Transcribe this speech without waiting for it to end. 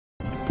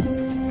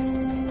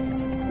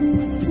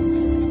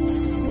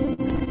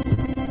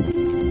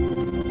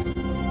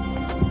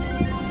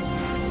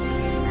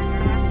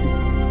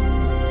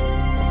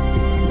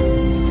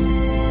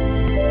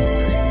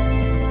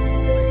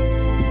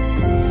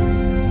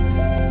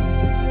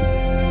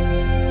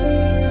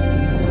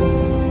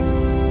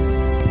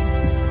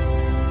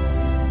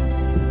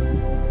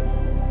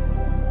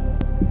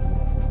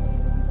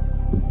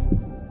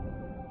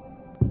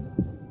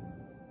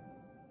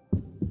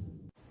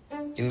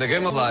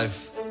of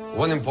life,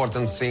 one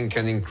important thing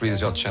can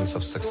increase your chance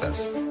of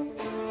success.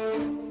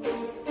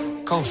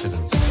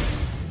 Confidence.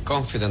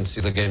 Confidence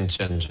is a game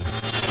changer.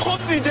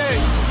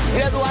 Confidence!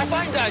 Where do I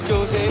find that,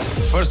 Josie?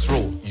 First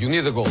rule, you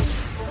need a goal.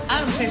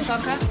 I don't play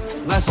soccer.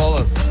 Nice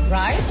baller.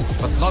 Right?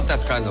 But not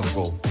that kind of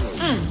goal.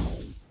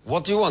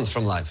 What do you want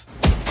from life?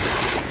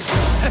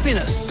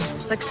 Happiness.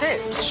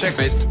 Success.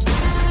 Checkmate.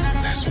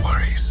 Less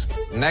worries.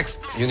 Next,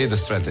 you need a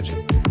strategy.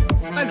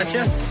 I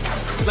gotcha.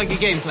 Like a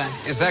game plan.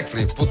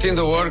 Exactly. Put in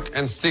the work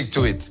and stick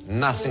to it.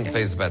 Nothing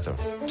pays better.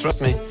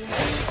 Trust me. No.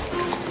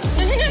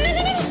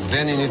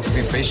 Then you need to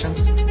be patient.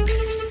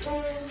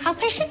 How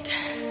patient?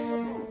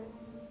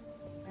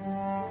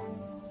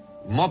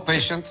 More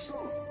patient.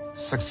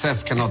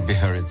 Success cannot be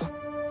hurried.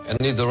 And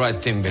need the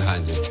right team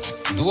behind you.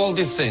 Do all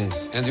these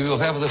things and you will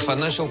have the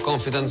financial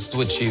confidence to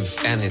achieve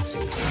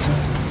anything.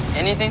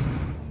 Anything?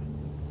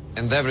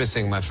 And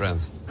everything, my friend.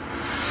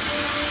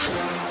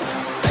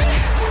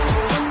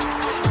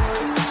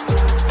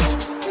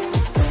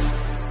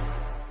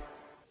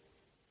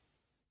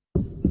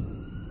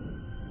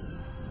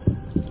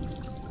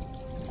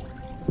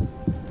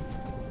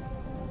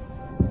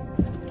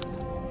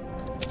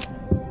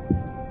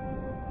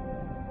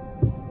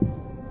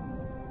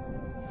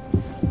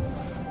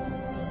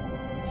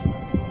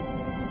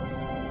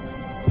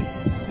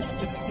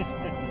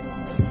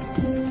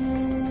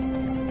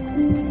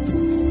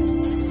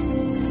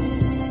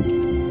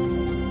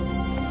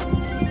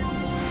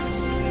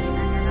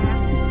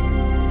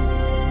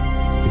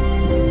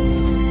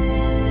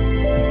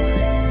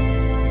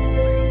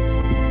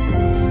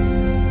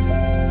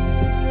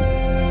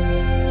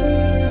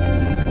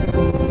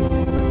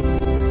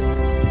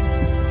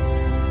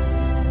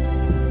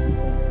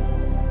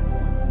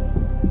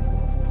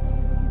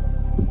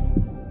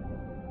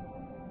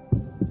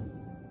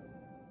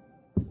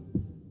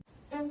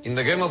 In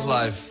the game of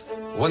life,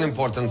 one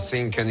important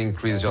thing can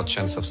increase your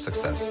chance of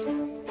success.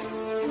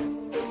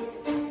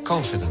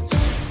 Confidence.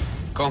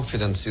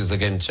 Confidence is the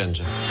game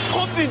changer.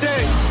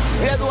 Confidence!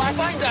 Where do I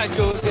find that,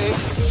 Josie?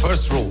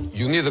 First rule,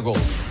 you need a goal.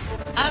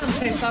 I don't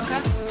play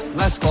soccer.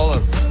 Nice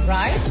baller.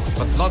 Right?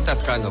 But not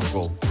that kind of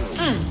goal.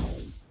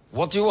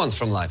 What do you want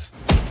from life?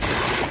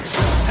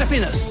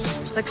 Happiness.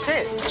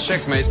 Success.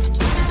 Checkmate.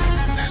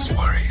 Less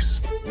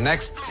worries.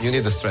 Next, you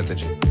need a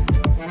strategy.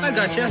 I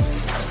gotcha.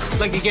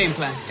 Like a game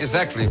plan.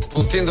 Exactly.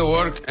 Put in the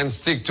work and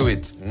stick to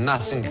it.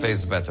 Nothing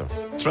pays better.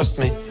 Trust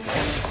me. No.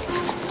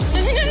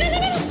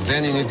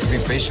 Then you need to be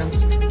patient.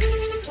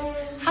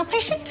 How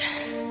patient?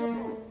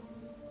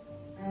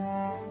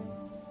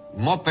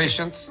 More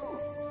patient.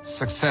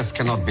 Success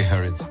cannot be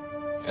hurried.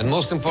 And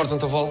most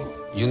important of all,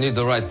 you need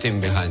the right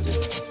team behind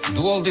you.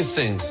 Do all these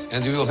things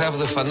and you will have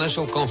the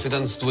financial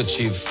confidence to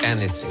achieve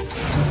anything.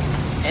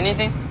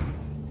 Anything?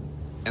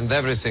 And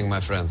everything,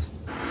 my friend.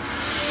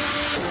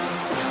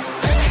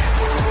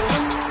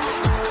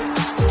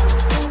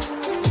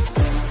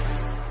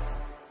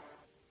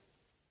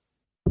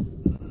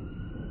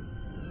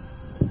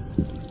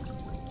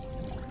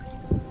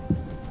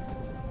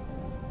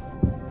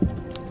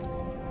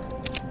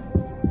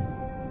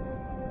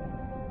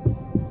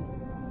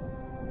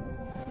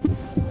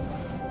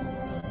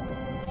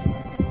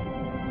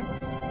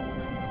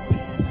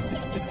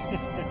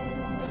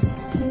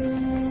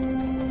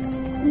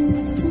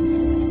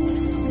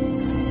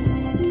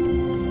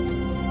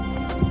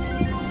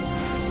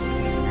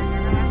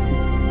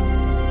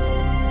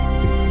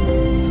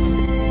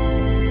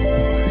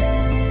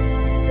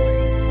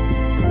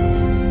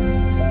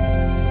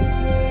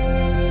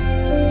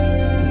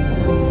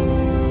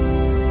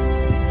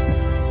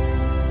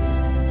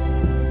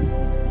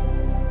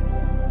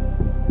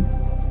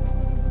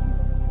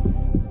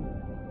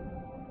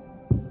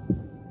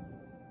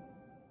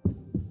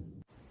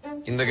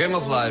 In the game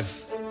of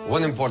life,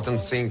 one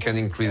important thing can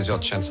increase your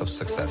chance of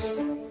success.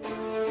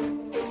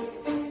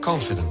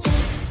 Confidence.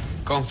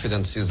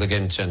 Confidence is the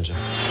game changer.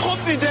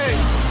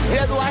 Confidence!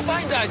 Where do I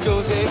find that,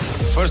 Josie?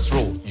 First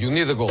rule, you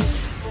need a goal.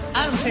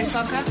 I don't play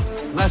soccer.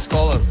 Nice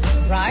baller.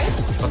 Right?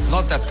 But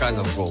not that kind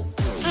of goal.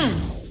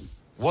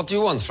 What do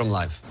you want from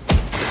life?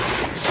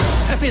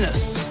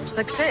 Happiness.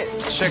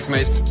 Success.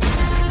 Checkmate.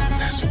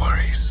 Less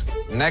worries.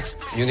 Next,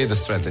 you need a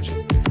strategy.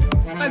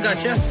 I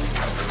gotcha.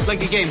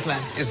 Like a game plan.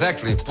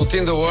 Exactly. Put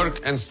in the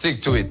work and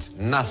stick to it.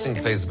 Nothing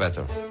pays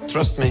better.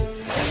 Trust me. No.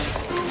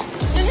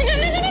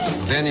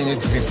 Then you need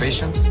to be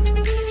patient.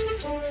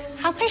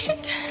 How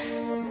patient?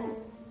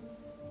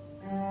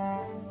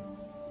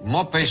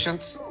 More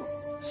patient.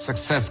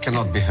 Success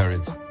cannot be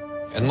hurried.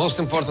 And most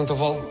important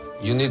of all,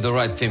 you need the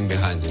right team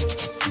behind you.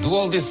 Do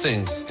all these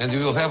things and you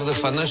will have the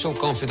financial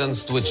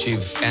confidence to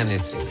achieve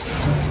anything.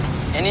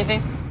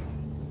 Anything?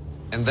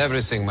 And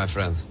everything, my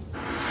friend.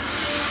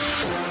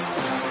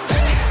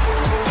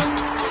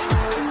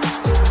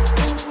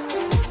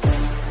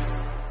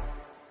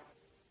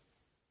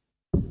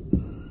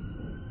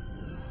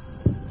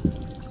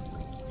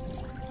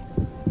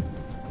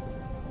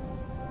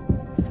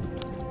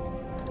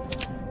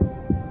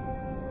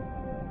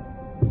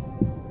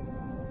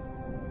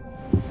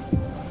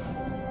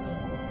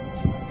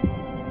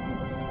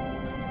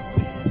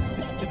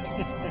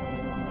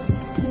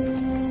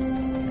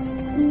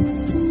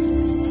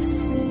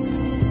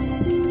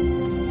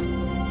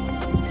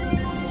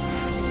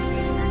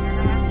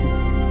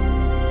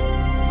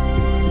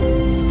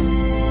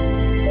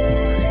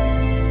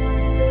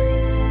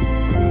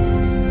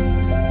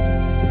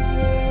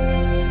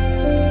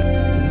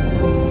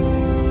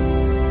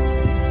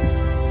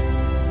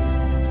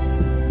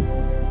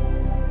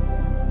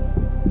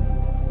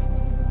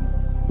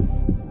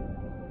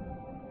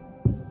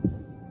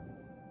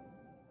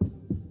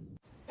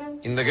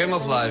 In the game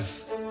of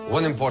life,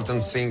 one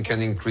important thing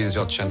can increase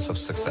your chance of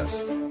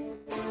success.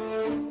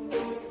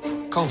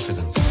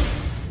 Confidence.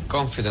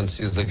 Confidence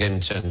is the game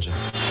changer.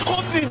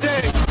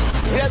 Confidence!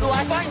 Where do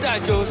I find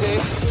that,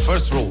 Joseph?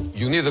 First rule,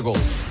 you need a goal.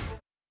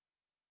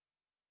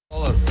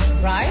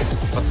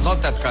 Right? But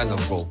not that kind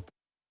of goal.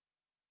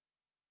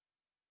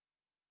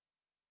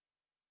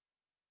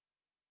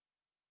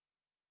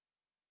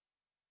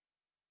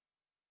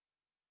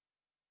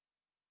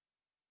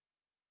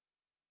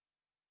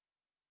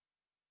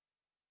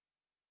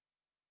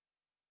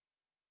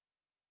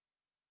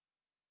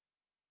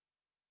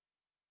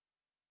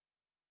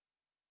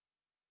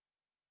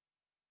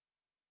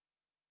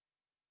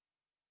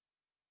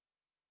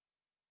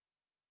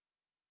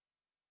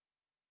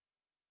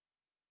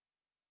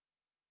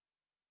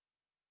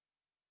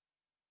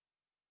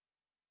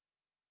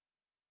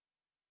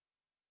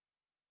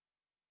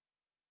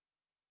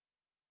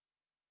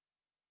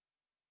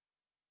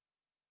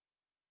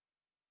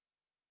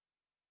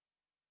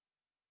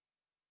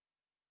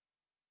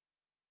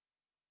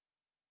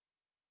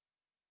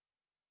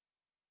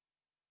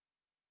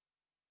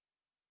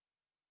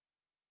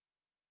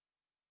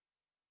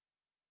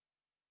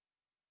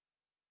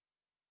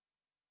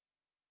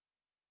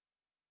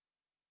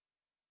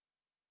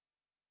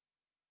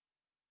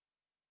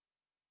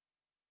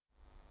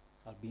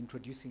 I'll be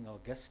introducing our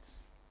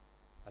guests.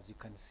 As you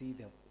can see,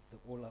 they've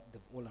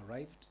all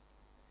arrived.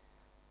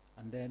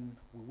 And then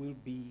we will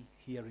be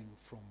hearing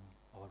from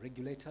our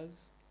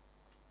regulators,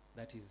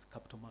 that is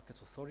Capital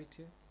Markets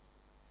Authority,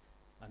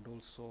 and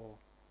also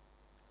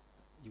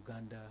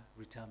Uganda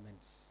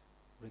Retirements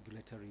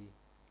Regulatory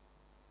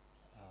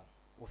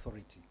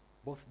Authority,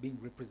 both being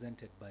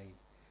represented by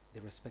the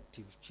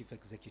respective chief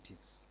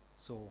executives.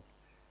 So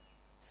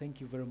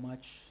thank you very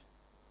much,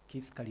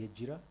 Keith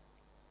Kalyejira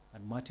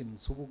and Martin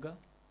Nsubuga,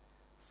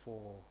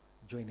 for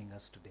joining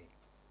us today.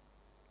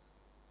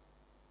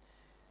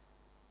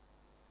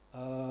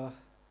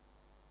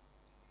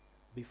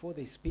 Before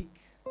they speak,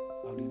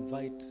 I'll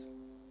invite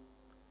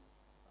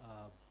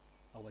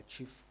our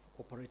Chief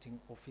Operating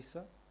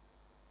Officer,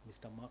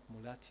 Mr. Mark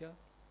Mulatia,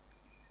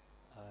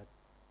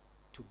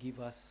 to give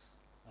us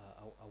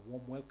a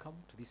warm welcome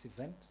to this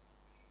event.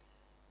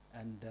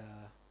 And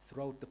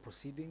throughout the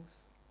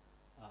proceedings,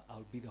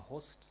 I'll be the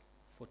host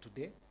for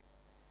today,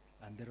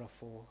 and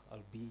therefore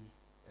I'll be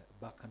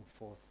back and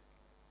forth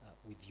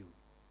with you.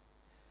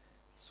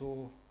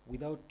 So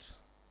without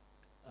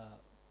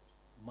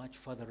much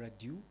further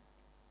ado,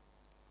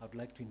 I'd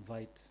like to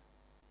invite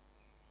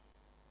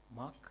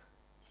Mark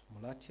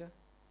Mulatia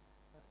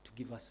to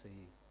give us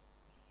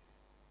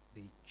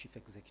the Chief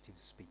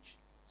Executive's speech.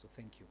 So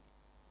thank you.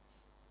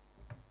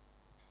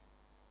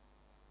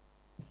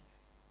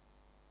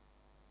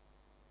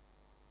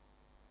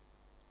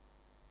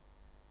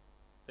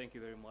 Thank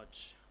you very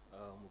much,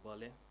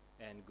 Mubale,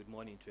 and good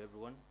morning to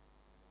everyone.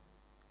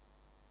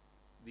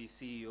 The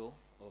CEO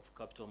of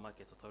Capital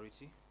Markets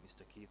Authority,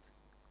 Mr. Keith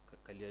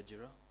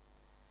Kalyejira,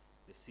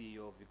 the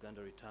CEO of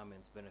Uganda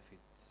Retirements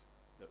Benefits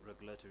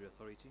Regulatory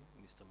Authority,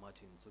 Mr.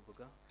 Martin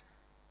Nsubuga,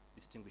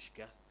 distinguished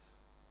guests,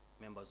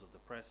 members of the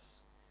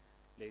press,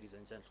 ladies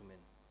and gentlemen,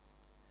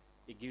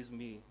 it gives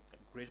me a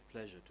great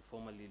pleasure to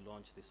formally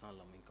launch the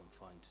Sanlam Income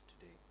Fund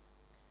today.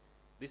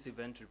 This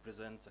event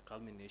represents a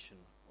culmination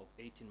of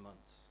 18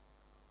 months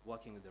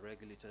working with the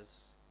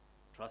regulators,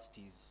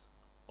 trustees,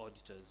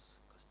 auditors,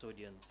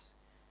 custodians,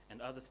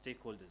 and other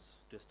stakeholders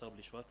to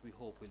establish what we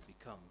hope will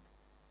become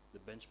the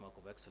benchmark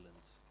of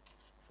excellence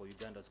for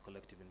Uganda's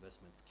collective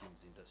investment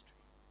schemes industry.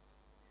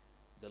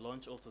 The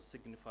launch also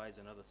signifies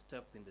another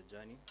step in the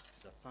journey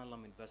that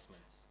Sanlam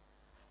Investments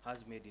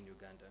has made in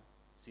Uganda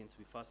since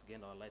we first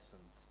gained our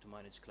license to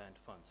manage client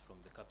funds from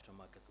the Capital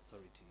Markets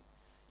Authority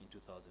in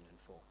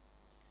 2004.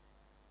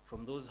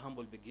 From those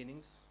humble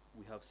beginnings,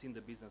 we have seen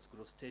the business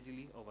grow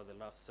steadily over the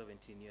last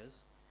 17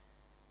 years,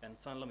 and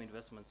Sanlam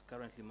Investments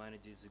currently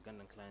manages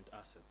Ugandan client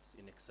assets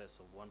in excess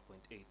of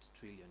 1.8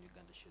 trillion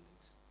Uganda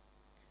shillings.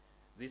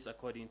 This,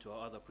 according to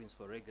our other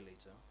principal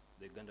regulator,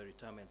 the Uganda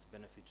Retirements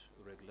Benefit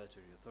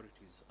Regulatory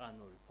Authority's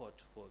annual report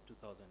for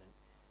 2020,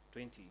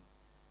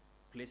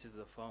 places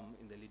the firm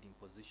in the leading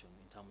position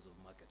in terms of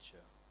market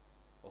share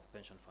of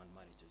pension fund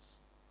managers,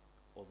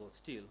 although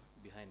still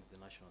behind the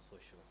National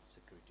Social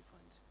Security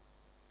Fund.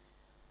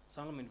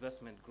 Sanlam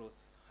investment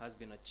growth has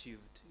been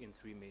achieved in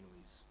three main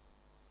ways.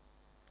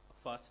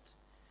 First,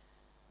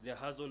 there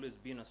has always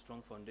been a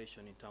strong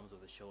foundation in terms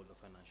of the shareholder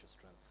financial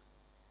strength,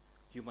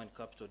 human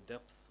capital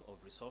depth of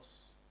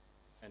resource,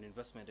 and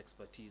investment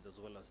expertise, as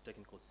well as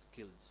technical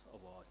skills of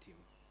our team.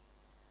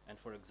 And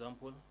for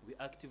example, we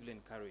actively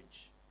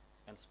encourage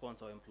and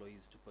sponsor our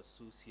employees to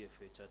pursue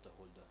CFA charter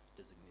holder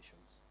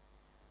designations.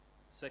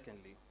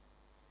 Secondly,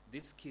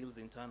 these skills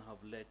in turn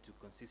have led to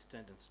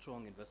consistent and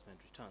strong investment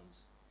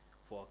returns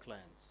for our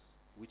clients,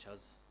 which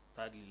has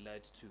thirdly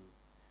led to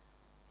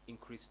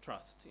increased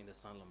trust in the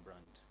Sanlam brand,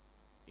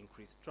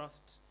 increased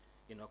trust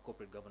in our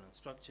corporate governance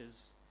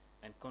structures,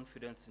 and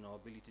confidence in our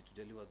ability to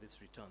deliver these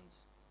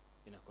returns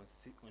in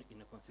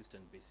a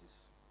consistent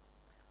basis.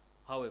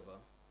 However,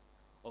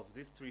 Of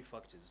these three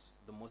factors,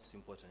 the most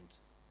important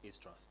is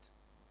trust.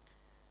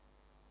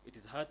 It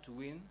is hard to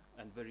win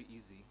and very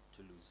easy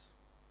to lose.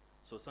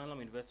 So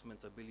Sanlam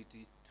Investment's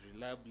ability to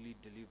reliably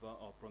deliver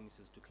our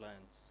promises to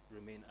clients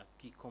remain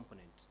a key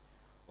component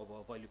of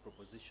our value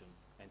proposition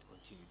and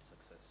continued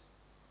success.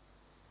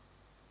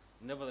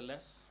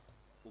 Nevertheless,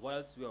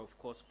 whilst we are of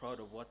course proud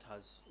of what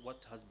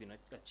has been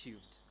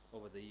achieved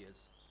over the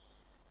years,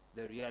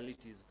 the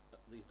reality is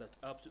that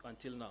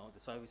until now, the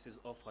services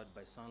offered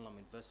by Sanlam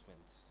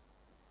Investments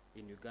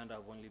in Uganda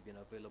have only been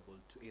available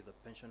to either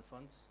pension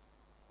funds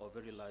or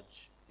very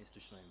large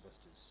institutional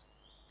investors.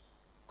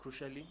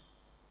 Crucially,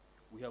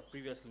 we have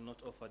previously not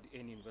offered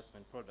any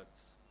investment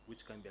products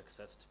which can be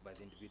accessed by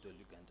the individual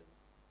Ugandan.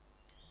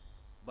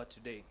 But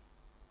today,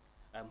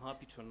 I'm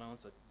happy to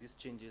announce that this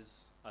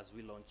changes as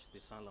we launch the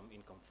Sanlam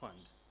Income Fund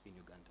in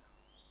Uganda.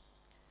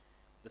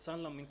 The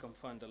Sanlam Income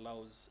Fund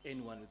allows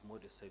anyone with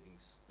modest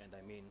savings, and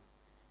I mean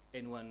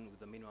anyone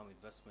with a minimum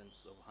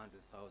investments of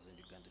 100,000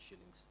 Uganda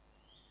shillings,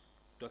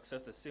 to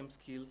access the same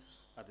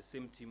skills at the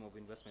same team of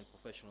investment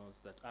professionals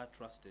that are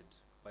trusted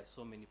by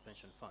so many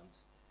pension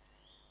funds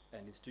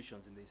and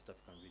institutions in the East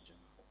African region.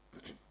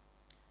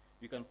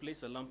 You can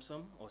place a lump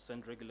sum or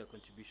send regular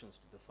contributions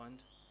to the fund,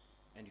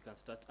 and you can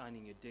start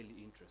earning your daily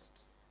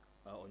interest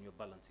on your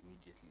balance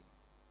immediately.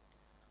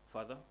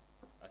 Further,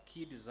 a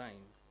key design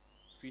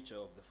feature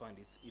of the fund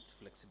is its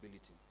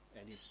flexibility,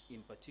 and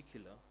in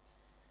particular,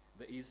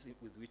 the ease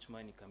with which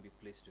money can be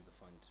placed in the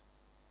fund.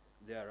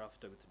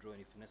 Thereafter withdrawn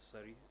if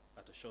necessary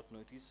at a short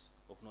notice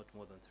of not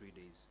more than 3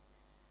 days,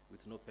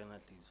 with no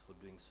penalties for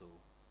doing so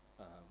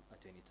at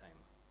any time.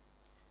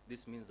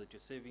 This means that your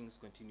savings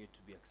continue to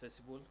be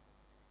accessible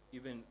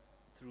even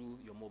through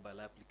your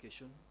mobile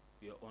application,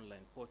 your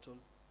online portal,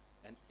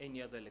 and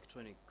any other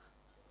electronic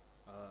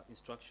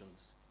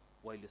instructions,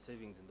 while your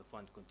savings in the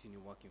fund continue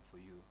working for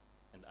you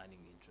and earning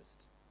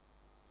interest.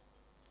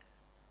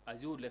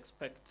 As you would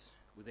expect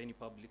with any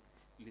public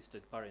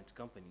listed parent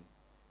company,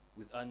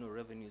 with annual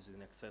revenues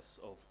in excess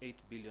of $8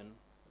 billion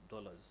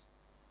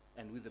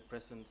and with a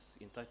presence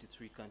in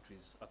 33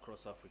 countries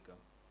across Africa,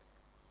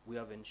 we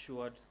have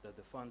ensured that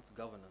the fund's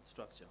governance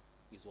structure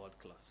is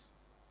world-class,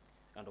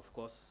 and of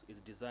course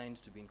is designed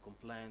to be in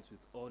compliance with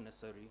all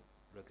necessary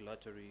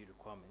regulatory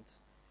requirements,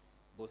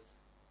 both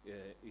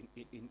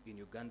in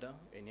Uganda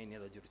and any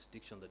other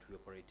jurisdiction that we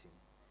operate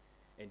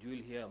in. And you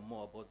will hear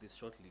more about this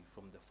shortly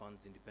from the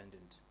fund's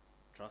independent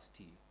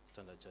trustee,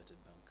 Standard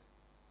Chartered Bank.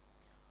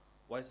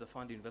 Whilst the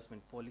fund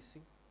investment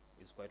policy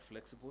is quite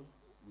flexible,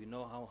 we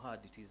know how hard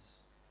it is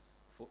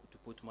to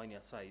put money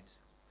aside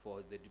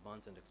for the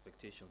demands and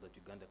expectations that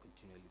Uganda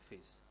continually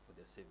face for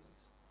their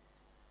savings.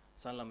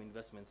 Sanlam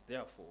Investments,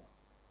 therefore,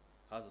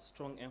 has a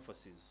strong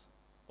emphasis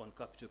on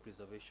capital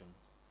preservation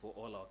for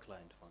all our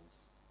client funds.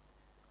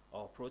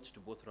 Our approach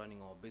to both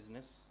running our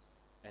business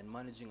and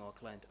managing our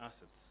client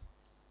assets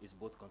is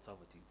both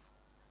conservative,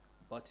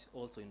 but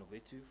also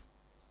innovative,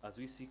 as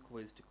we seek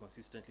ways to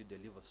consistently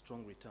deliver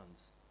strong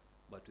returns,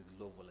 but with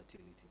low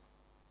volatility.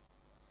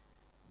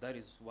 That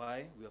is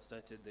why we have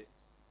started the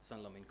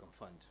Sanlam Income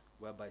Fund,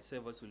 whereby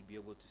savers will be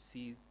able to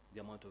see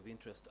the amount of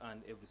interest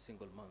earned every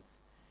single month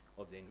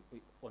of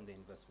on the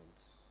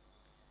investments.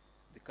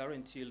 The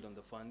current yield on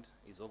the fund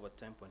is over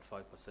 10.5%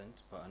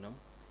 per annum,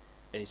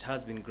 and it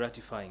has been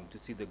gratifying to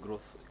see the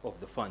growth of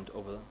the fund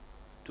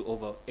to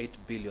over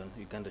 8 billion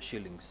Uganda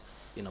shillings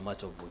in a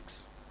matter of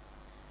weeks.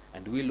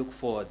 And we look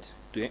forward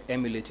to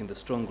emulating the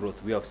strong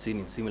growth we have seen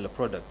in similar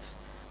products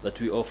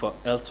that we offer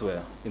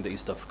elsewhere in the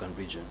East African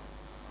region,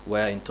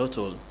 where in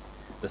total,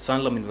 the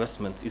Sanlam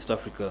Investments East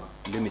Africa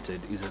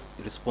Limited is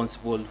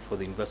responsible for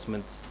the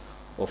investments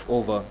of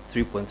over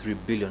 $3.3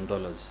 billion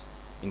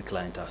in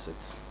client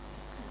assets.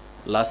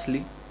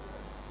 Lastly,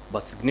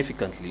 but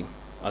significantly,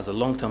 as a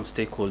long-term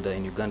stakeholder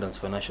in Uganda's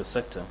financial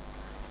sector,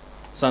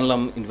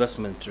 Sanlam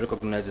Investment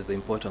recognizes the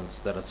importance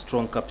that a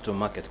strong capital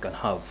market can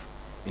have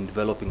in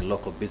developing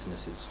local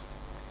businesses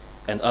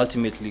and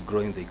ultimately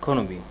growing the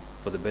economy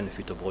for the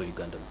benefit of all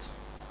Ugandans.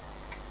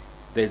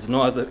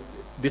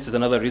 This is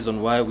another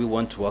reason why we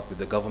want to work with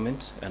the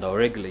government and our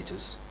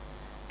regulators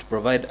to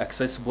provide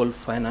accessible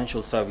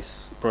financial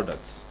service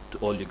products to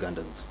all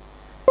Ugandans.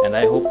 And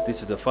I hope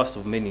this is the first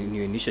of many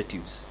new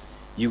initiatives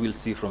you will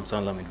see from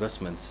Sanlam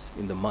Investments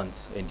in the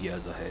months and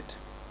years ahead.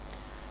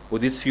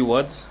 With these few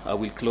words, I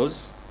will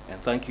close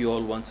and thank you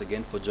all once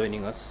again for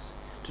joining us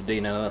today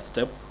in another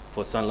step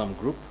for Sanlam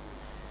Group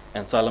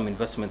and Sanlam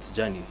Investments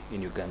journey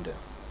in Uganda.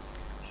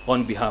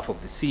 On behalf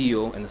of the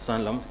CEO and the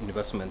Sanlam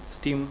Investments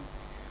team,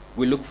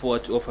 we look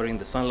forward to offering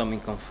the Sanlam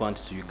Income Fund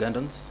to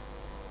Ugandans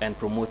and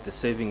promote the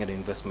saving and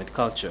investment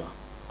culture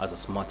as a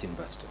smart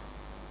investor.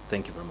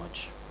 Thank you very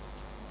much.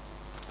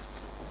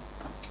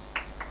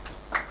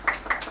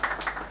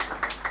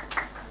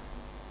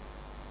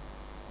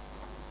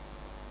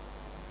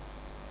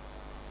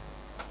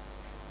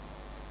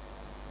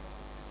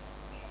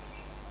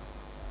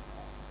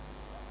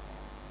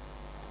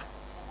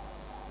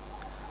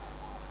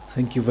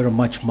 Thank you very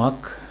much,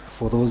 Mark,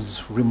 for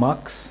those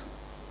remarks.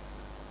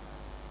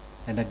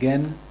 And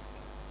again,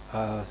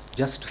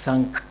 just to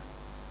thank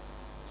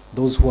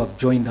those who have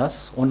joined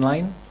us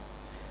online.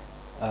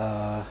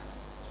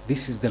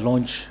 This is the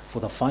launch for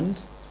the fund.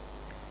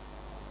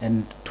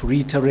 And to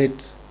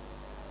reiterate,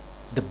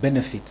 the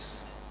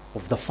benefits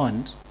of the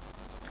fund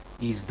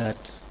is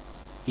that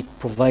it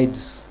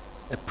provides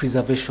a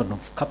preservation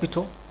of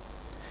capital.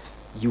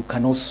 You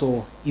can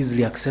also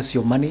easily access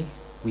your money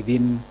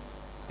within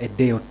a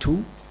day or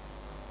two.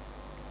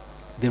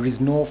 There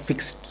is no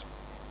fixed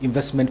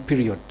investment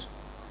period.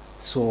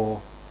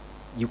 So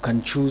you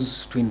can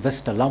choose to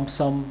invest a lump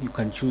sum, you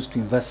can choose to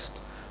invest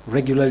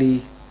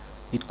regularly.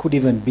 It could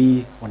even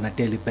be on a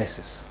daily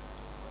basis.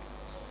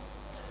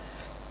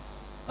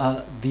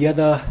 The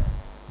other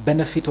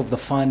benefit of the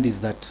fund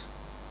is that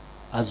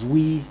as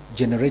we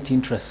generate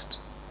interest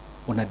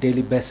on a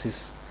daily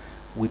basis,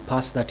 we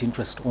pass that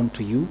interest on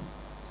to you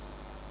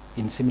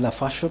in similar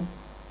fashion.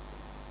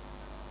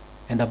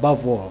 And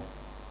above all,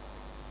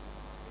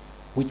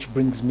 which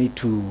brings me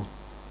to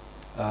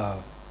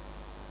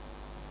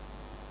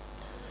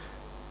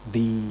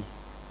the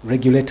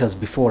regulators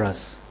before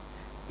us,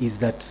 is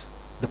that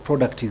the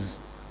product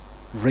is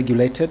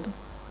regulated.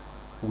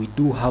 We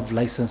do have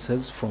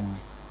licenses from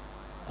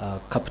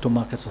Capital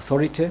Markets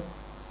Authority,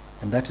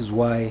 and that is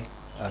why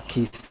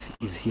Keith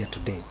is here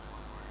today.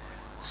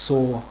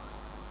 So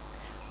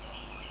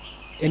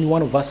any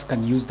one of us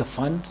can use the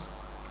fund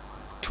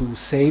to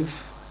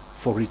save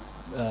for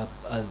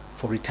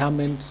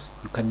retirement.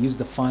 You can use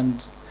the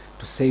fund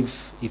to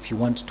save if you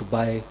want to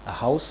buy a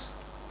house,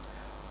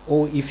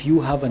 or if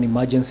you have an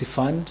emergency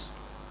fund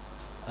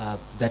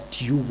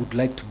that you would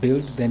like to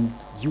build, then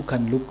you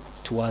can look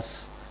to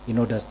us in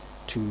order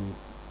to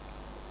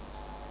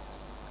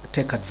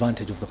take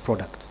advantage of the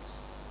product.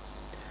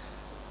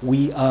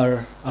 We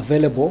are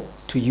available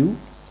to you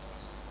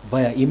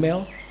via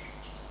email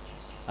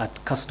at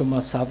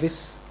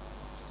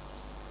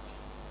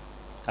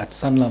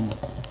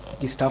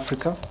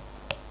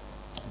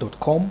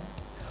customerservice@sanlameastafrica.com,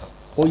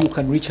 or you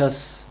can reach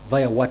us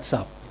via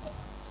WhatsApp,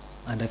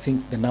 and I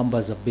think the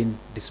numbers have been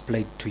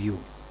displayed to you.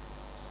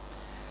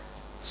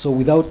 So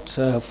without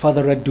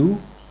further ado,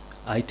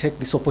 I take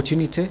this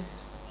opportunity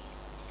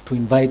to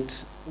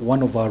invite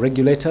one of our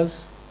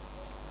regulators,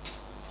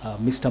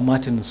 Mr.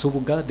 Martin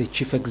Nsubuga, the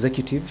Chief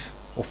Executive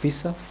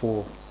Officer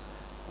for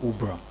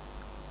UBRA.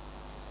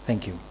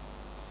 Thank you.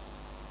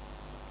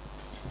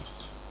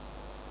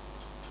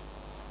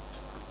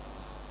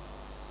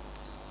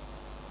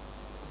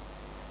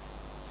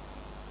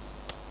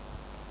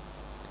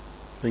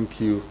 Thank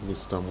you,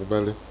 Mr.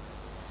 Mubale.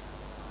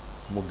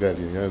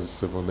 Mugali has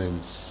several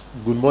names.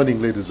 Good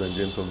morning, ladies and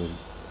gentlemen.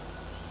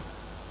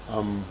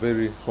 I'm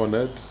very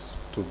honored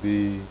to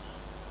be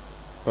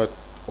part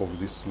of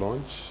this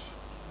launch,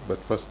 but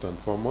first and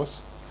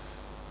foremost,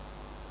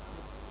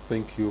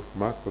 thank you,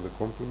 Mark, for the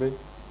compliment,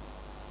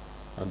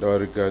 and our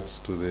regards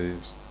to the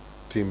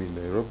team in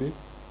Nairobi.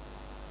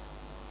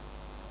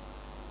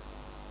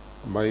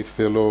 My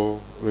fellow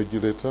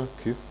regulator,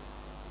 Keith,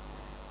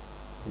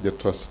 the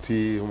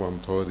trustee, whom I'm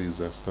told is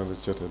a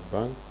Standard Chartered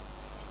Bank.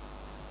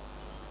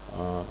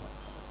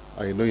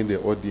 I know in the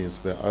audience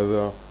there are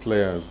other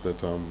players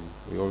that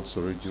we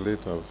also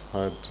regulate.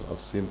 I've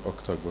seen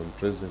Octagon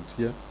present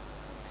here.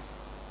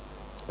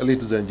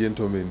 Ladies and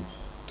gentlemen,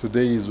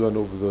 today is one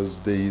of those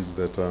days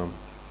that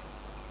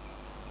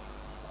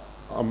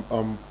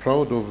I'm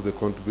proud of the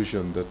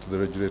contribution that the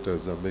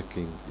regulators are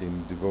making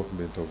in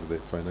development of the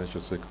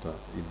financial sector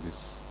in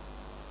this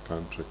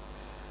country.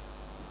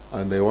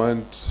 And I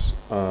want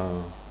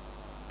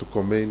to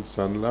commend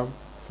Sanlam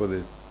for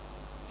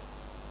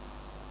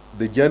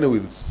the journey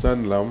with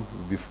Sanlam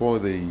before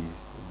they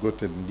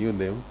got a new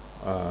name.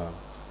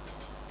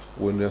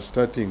 When we are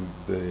starting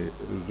the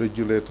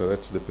regulator,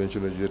 that's the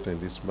pension regulator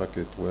in this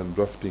market, when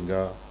drafting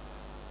our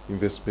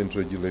investment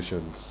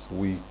regulations,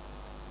 we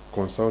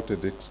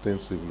consulted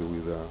extensively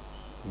with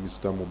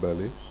Mr.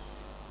 Mubale.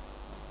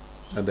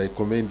 And I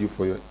commend you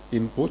for your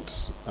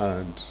input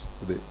and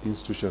the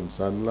institution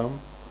Sanlam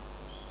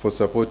for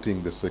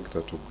supporting the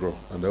sector to grow.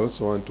 And I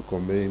also want to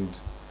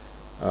commend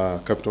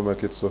Capital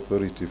Markets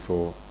Authority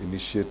for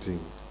initiating,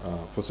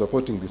 for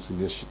supporting this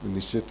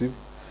initiative.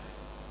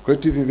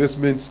 Collective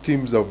investment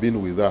schemes have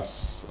been with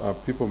us.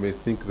 People may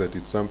think that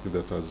it's something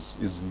that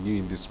is new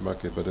in this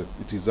market, but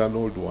it is an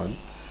old one.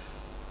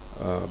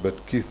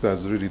 But Keith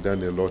has really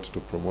done a lot to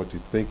promote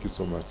it. Thank you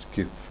so much,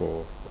 Keith,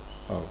 for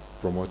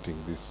promoting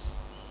this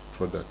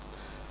product.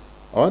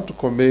 I want to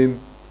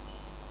commend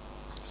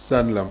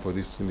Sanlam for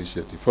this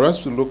initiative. For us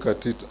to look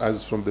at it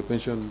as from the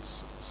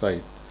pensions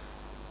side,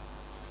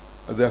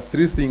 there are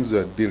three things we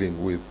are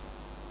dealing with.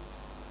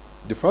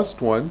 The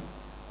first one,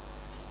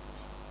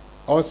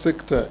 our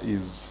sector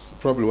is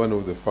probably one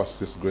of the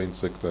fastest growing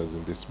sectors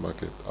in this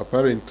market.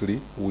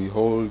 Apparently, we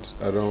hold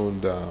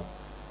around,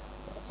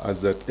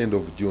 as at end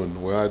of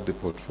June, we had a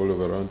portfolio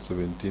of around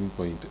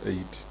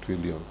 17.8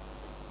 trillion.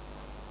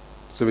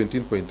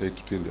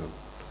 17.8 trillion.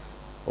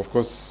 Of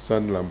course,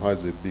 Sanlam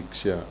has a big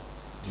share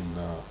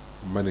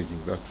in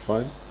managing that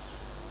fund.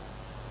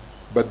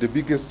 But the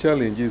biggest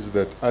challenge is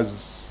that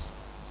as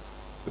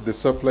the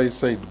supply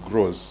side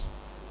grows,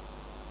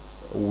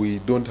 we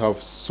don't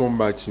have so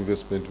much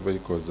investment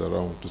vehicles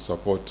around to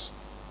support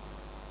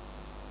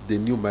the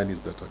new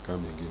monies that are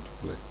coming into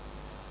play.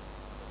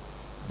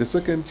 The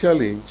second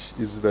challenge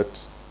is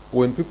that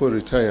when people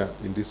retire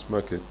in this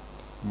market,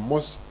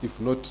 most, if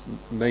not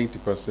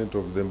 90%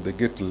 of them, they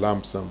get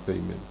lump sum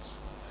payments.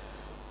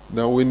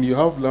 Now, when you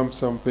have lump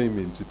sum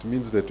payments, it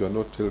means that you are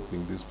not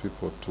helping these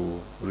people to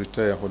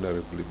retire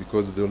honorably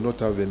because they will not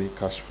have any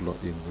cash flow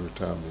in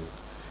retirement.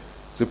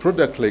 It's a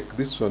product like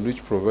this one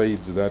which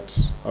provides that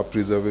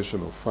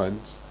preservation of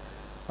funds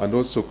and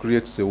also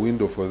creates a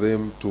window for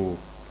them to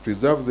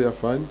preserve their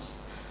funds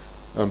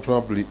and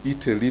probably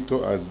eat a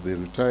little as they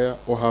retire,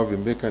 or have a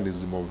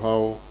mechanism of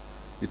how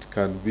it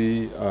can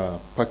be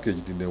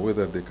packaged in a way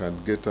that they can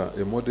get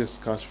a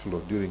modest cash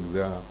flow during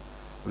their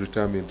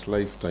retirement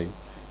lifetime.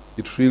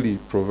 It really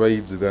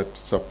provides that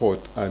support,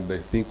 and I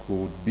think we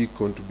would be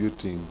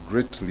contributing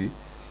greatly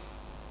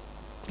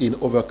in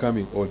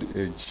overcoming old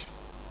age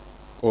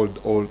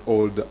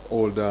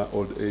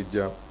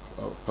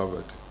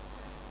poverty.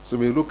 So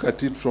we look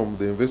at it from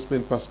the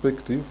investment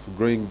perspective,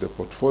 growing the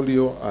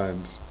portfolio,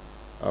 and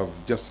I've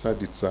just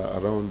said it's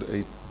around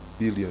 8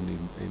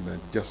 billion in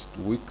just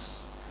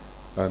weeks,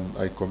 and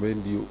I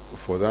commend you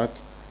for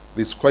that.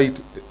 There's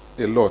quite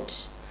a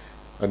lot.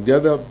 And the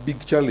other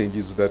big challenge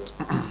is that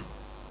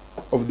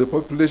of the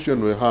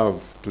population we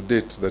have to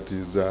date that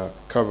is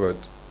covered,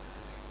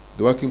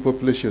 the working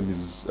population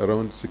is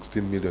around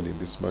 16 million in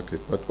this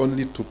market, but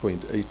only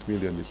 2.8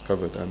 million is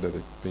covered under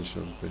the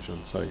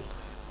pension side.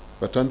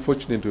 But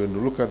unfortunately, when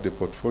you look at the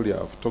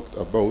portfolio I've talked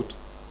about,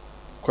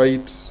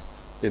 quite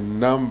a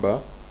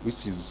number,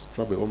 which is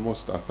probably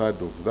almost a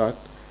third of that,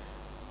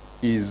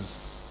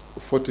 is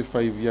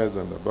 45 years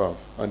and above.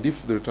 And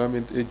if the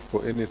retirement age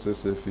for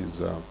NSSF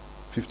is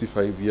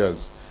 55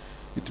 years,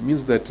 it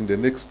means that in the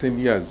next 10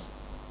 years,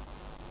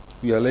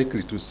 we are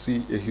likely to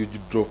see a huge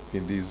drop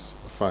in these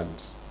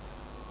funds.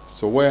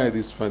 So where are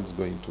these funds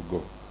going to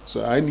go?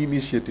 So an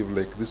initiative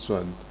like this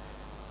one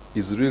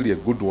is really a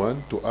good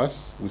one to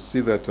us. We see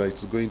that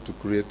it's going to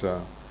create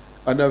an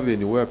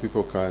avenue where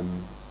people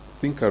can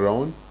think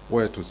around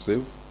where to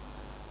save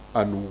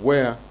and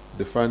where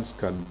the funds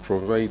can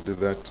provide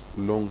that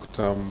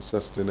long-term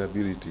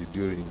sustainability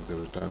during the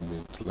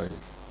retirement life.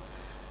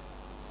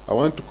 I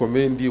want to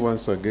commend you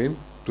once again,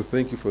 to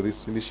thank you for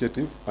this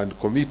initiative and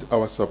commit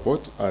our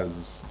support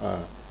as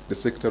the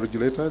sector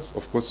regulators,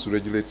 of course, to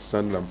regulate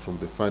Sanlam from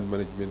the fund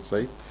management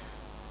side,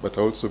 but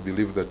I also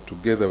believe that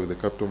together with the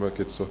Capital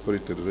Markets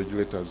Authority, the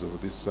regulators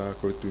of this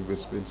collective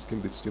investment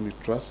scheme, this unit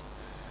trust,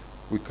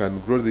 we can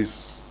grow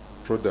this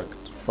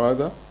product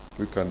further,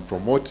 we can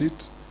promote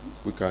it,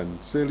 we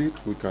can sell it,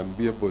 we can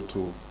be able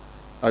to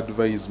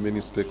advise many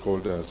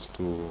stakeholders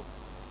to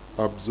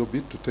absorb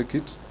it, to take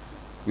it.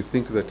 We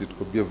think that it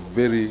will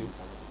be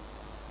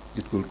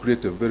it will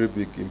create a very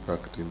big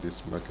impact in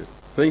this market.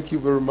 Thank you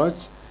very much,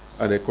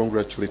 and I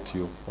congratulate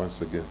you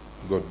once again.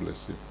 God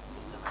bless you.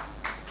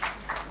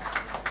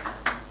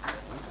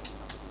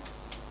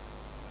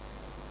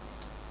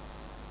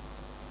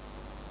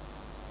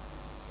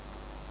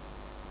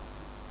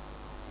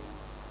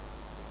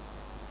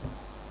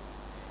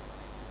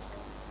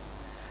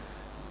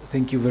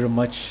 Thank you very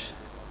much,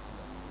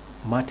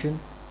 Martin.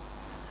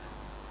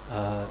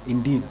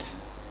 Indeed,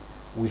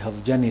 we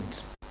have journeyed,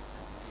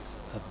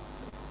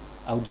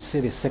 I would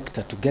say, the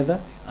sector together,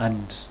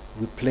 and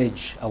we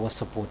pledge our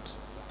support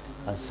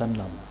as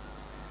Sanlam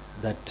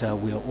that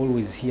we are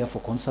always here for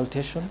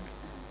consultation,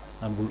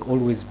 and we'll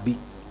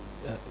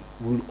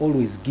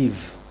always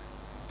give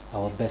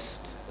our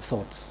best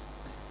thoughts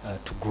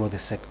to grow the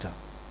sector.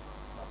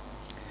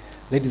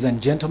 Ladies and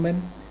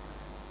gentlemen,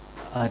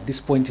 at this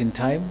point in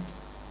time,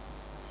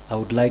 I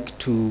would like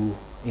to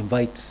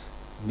invite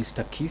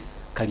Mr.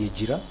 Keith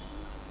Kalyegira.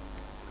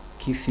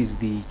 Keith is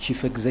the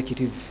Chief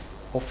Executive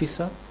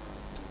Officer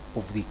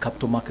of the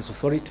Capital Markets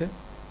Authority,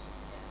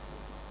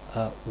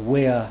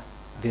 where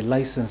the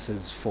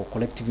licenses for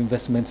collective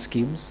investment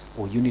schemes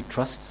or unit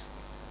trusts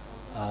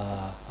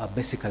are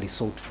basically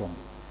sought from.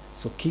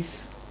 So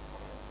Keith,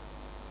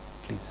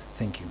 please,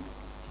 thank you.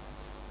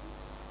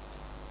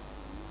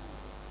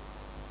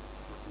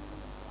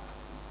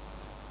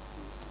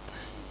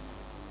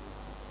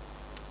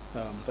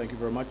 Thank you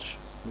very much,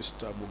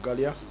 Mr.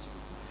 Mugalia.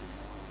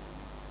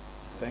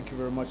 Thank you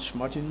very much,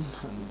 Martin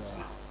and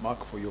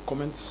Mark, for your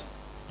comments.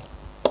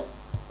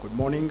 Good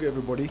morning,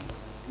 everybody.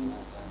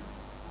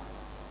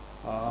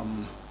 I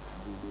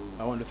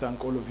want to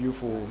thank all of you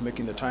for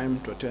making the time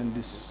to attend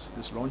this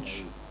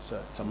launch.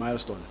 It's a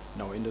milestone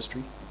in our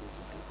industry.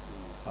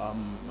 I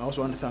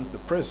also want to thank the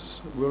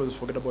press. We always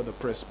forget about the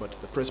press, but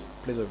the press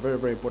plays a very,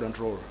 very important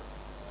role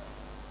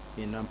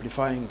in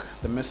amplifying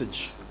the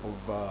message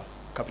of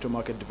capital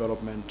market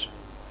development,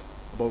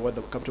 about what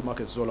the capital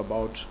market is all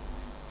about.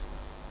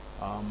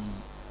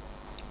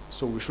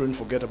 So we shouldn't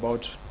forget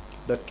about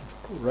that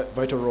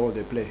vital role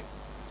they play.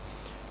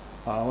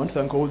 I want to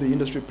thank all the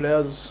industry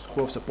players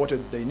who have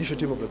supported the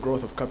initiative of the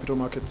growth of capital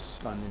markets,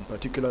 and in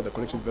particular the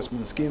collective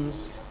investment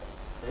schemes.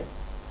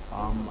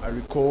 I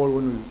recall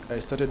when I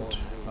started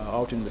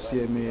out in the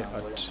CMA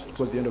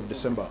towards the end of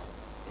December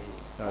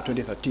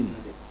 2013,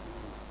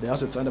 the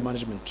assets under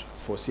management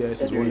for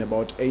CIS is only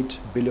about 8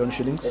 billion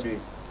shillings.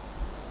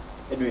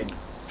 Edwin.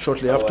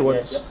 Shortly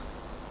afterwards,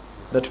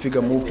 that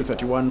figure moved to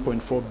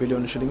 31.4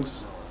 billion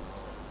shillings.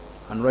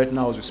 And right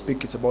now, as we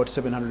speak, it's about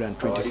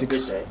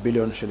 726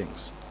 billion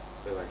shillings.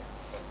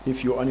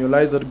 If you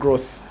annualize that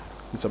growth,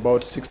 it's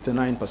about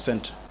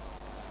 69%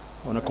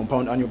 on a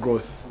compound annual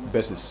growth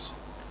basis.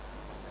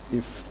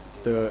 If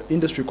the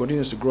industry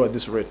continues to grow at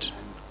this rate,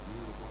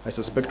 I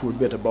suspect we'll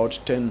be at about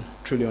 10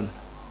 trillion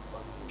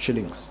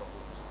shillings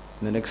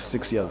in the next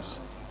 6 years,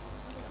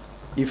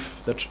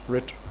 if that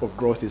rate of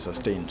growth is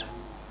sustained.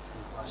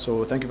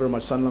 So thank you very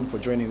much, Sanlam, for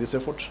joining this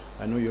effort.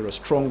 I know you're a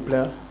strong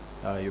player.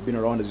 You've been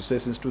around, as you say,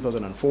 since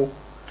 2004.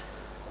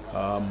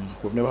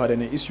 We've never had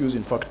any issues.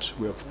 In fact,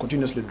 we have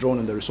continuously drawn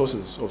on the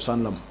resources of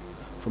Sanlam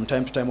from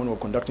time to time when we're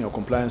conducting our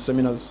compliance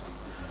seminars,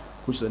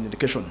 which is an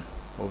indication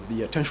of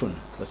the attention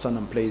that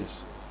Sanlam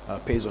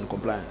pays on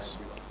compliance.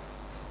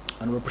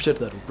 And we appreciate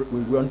that.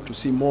 We want to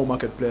see more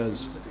market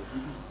players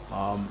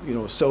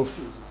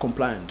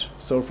self-compliant,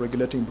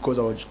 self-regulating, because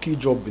our key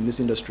job in this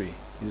industry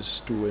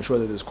is to ensure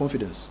that there's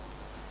confidence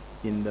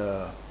in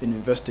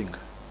investing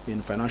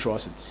in financial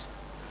assets.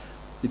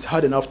 It's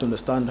hard enough to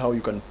understand how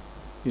you can,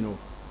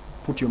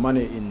 put your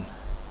money in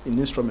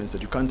instruments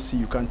that you can't see,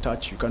 you can't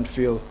touch, you can't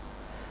feel.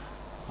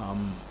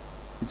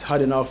 It's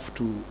hard enough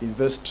to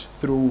invest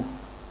through,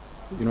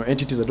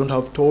 entities that don't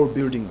have tall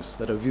buildings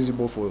that are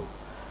visible for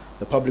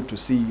the public to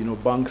see.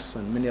 Banks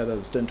and many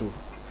others tend to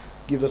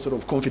give that sort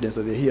of confidence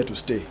that they're here to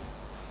stay.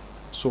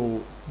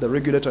 So the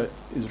regulator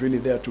is really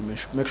there to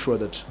make sure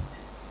that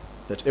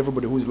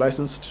everybody who is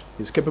licensed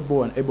is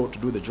capable and able to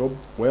do the job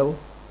well,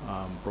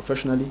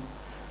 professionally,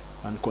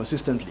 and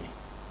consistently.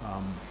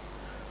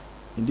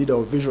 Indeed,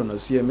 our vision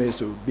as CMA is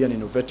to be an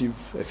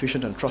innovative,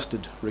 efficient, and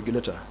trusted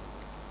regulator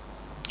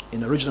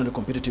in a regionally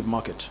competitive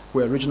market,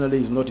 where regionally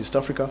is not East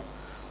Africa,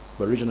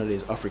 but regionally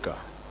is Africa.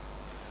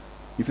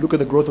 If you look at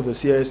the growth of the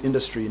CIS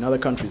industry in other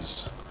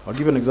countries, I'll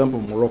give you an example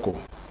of Morocco,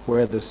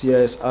 where the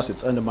CIS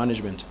assets under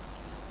management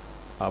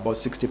are about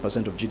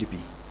 60% of GDP.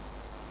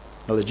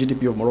 Now, the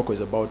GDP of Morocco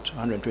is about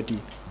 $120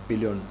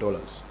 billion.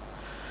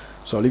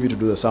 So I'll leave you to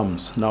do the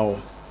sums.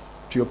 Now,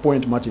 to your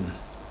point, Martin,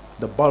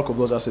 the bulk of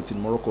those assets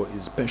in Morocco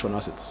is pension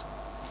assets.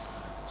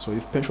 So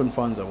if pension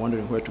funds are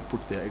wondering where to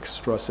put their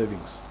extra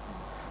savings,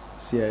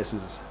 CIS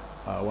is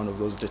one of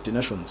those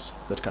destinations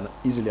that can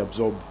easily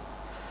absorb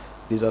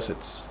these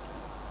assets.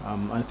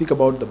 And think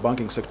about the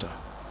banking sector.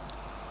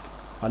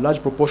 A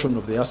large proportion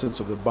of the assets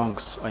of the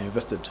banks are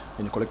invested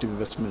in collective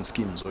investment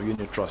schemes or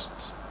unit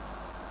trusts.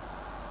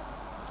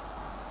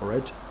 All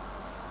right?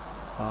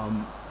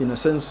 In a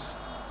sense,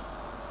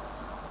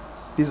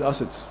 these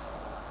assets,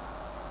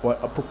 or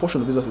a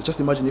proportion of these assets, just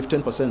imagine if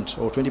 10%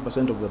 or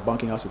 20% of the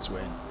banking assets were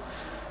in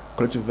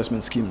collective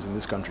investment schemes in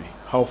this country,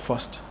 how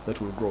fast that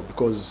will grow.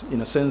 Because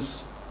in a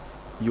sense,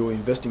 you're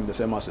investing the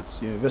same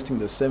assets. You're investing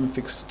the same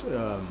fixed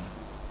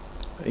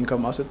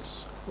income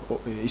assets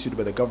issued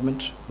by the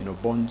government,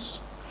 bonds,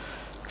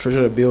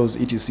 treasury bills,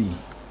 etc.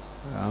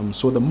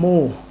 So the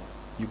more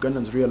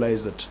Ugandans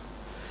realize that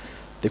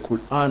they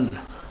could earn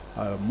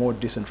a more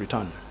decent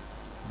return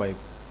by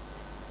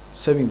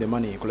saving their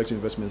money in collective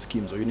investment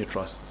schemes or unit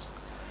trusts,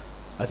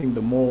 I think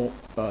the more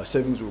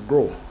savings will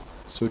grow.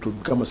 So it will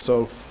become a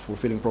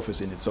self-fulfilling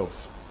prophecy in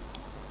itself.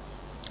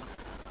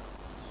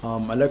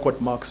 I like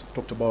what Marx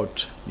talked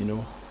about,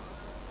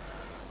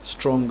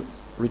 strong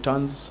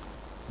returns,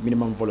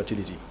 minimum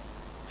volatility,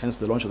 hence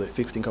the launch of the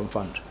fixed income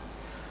fund.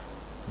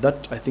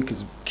 That, I think,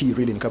 is key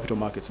really in capital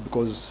markets,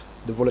 because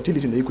the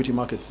volatility in the equity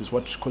markets is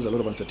what causes a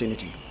lot of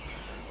uncertainty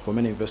for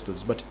many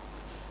investors.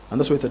 And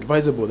that's why it's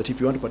advisable that if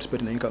you want to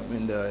participate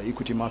in the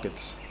equity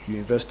markets, you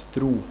invest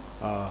through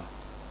a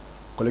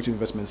collective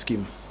investment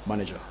scheme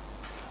manager.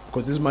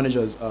 Because these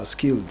managers are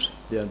skilled,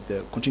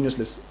 they're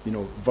continuously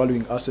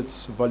valuing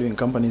assets, valuing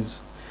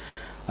companies,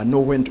 and know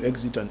when to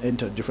exit and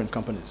enter different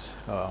companies.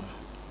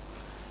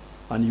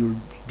 And you'll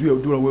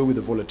do away with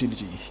the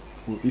volatility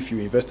if you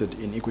invested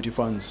in equity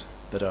funds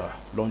that are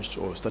launched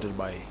or started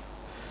by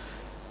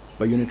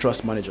unit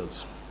trust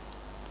managers.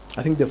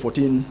 I think there are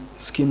 14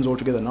 schemes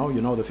altogether now.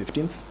 You're now the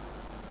 15th,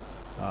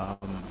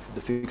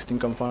 the fixed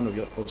income fund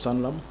of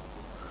Sanlam.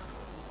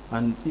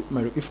 And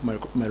if my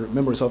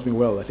memory serves me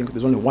well, I think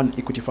there's only one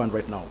equity fund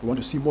right now. We want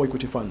to see more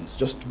equity funds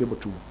just to be able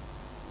to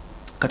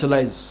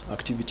catalyze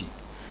activity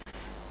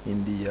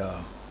in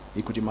the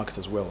equity markets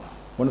as well.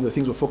 One of the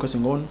things we're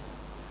focusing on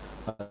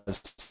as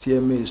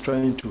CMA is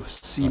trying to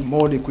see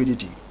more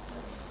liquidity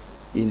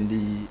in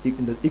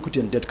the equity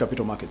and debt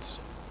capital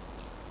markets.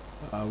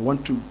 We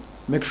want to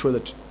make sure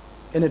that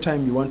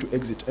anytime you want to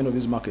exit any of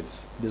these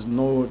markets, there's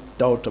no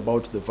doubt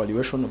about the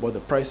valuation, about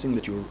the pricing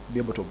that you'll be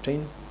able to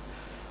obtain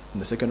in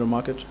the secondary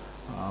market.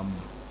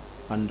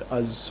 And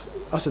as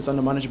assets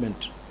under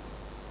management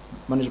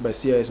managed by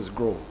CISs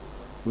grow,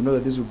 we know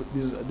that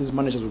these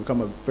managers will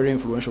become a very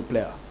influential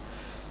player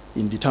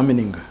in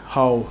determining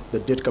how the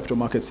debt capital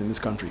markets in this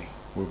country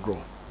will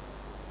grow.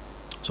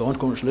 So I want to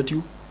congratulate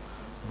you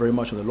very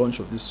much on the launch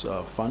of this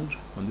fund,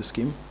 on this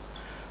scheme,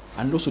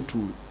 and also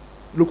to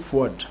look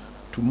forward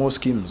to more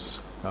schemes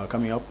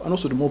coming up, and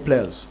also to more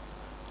players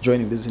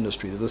joining this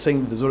industry. There's a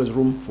saying, there's always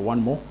room for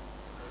one more.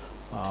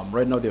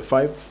 Right now there are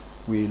 5.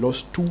 We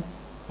lost 2.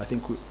 I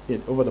think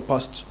over the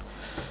past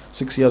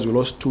 6 years we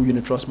lost 2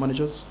 unit trust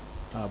managers.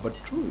 But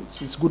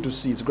it's good to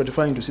see, it's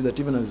gratifying to see that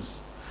even as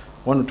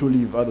 1 or 2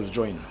 leave, others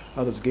join,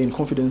 others gain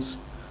confidence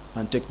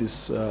and take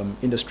this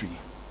industry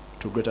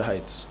to greater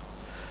heights.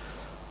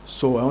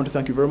 So I want to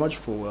thank you very much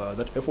for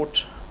that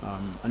effort,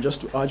 and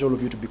just to urge all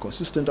of you to be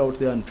consistent out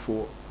there, and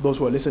for those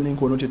who are listening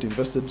who are not yet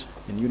invested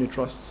in unit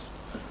trusts,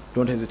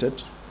 don't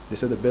hesitate. They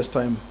said the best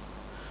time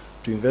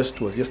to invest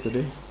was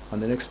yesterday,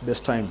 and the next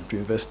best time to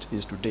invest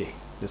is today.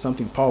 There's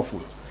something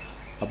powerful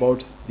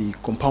about the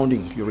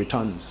compounding your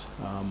returns,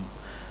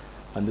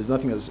 and there's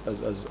nothing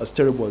as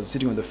terrible as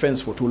sitting on the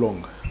fence for too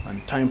long,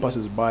 and time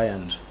passes by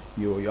and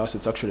your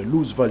assets actually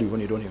lose value when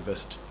you don't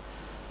invest.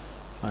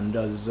 And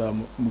as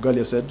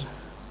Mugalia said,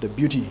 the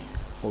beauty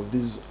of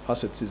these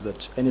assets is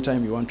that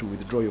anytime you want to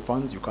withdraw your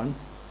funds, you can.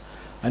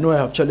 I know I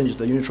have challenged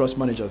the unit trust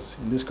managers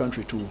in this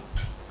country to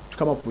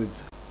come up with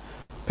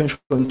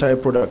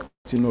pension-type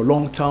products,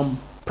 long-term,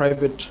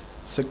 private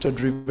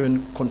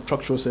sector-driven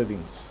contractual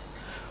savings,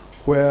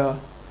 where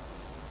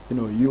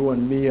you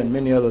and me and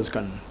many others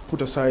can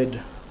put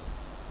aside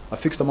a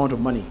fixed amount of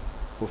money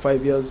for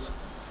 5 years,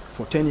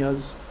 for 10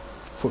 years,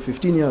 for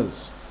 15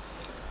 years.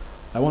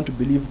 I want to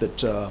believe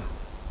that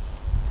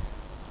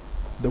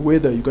the way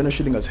the Uganda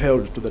shilling has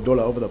held to the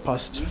dollar over the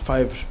past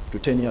 5 to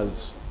 10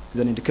 years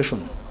is an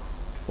indication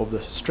of the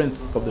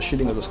strength of the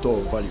shilling as a store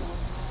of value.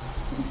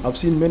 I've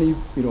seen many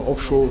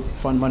offshore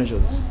fund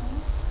managers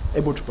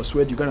able to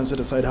persuade Ugandans to set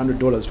aside $100,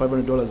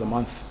 $500 a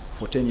month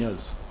for 10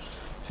 years,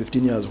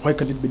 15 years. Why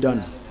can't it be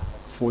done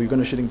for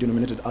Uganda shilling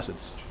denominated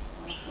assets?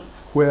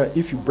 Where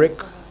if you break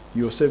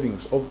your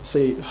savings of,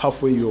 say,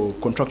 halfway your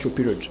contractual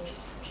period,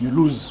 you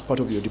lose part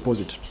of your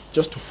deposit,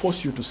 just to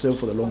force you to save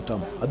for the long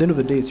term. At the end of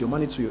the day, it's your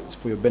money, it's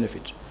for your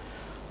benefit.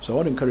 So I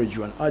want to encourage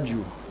you and urge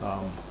you,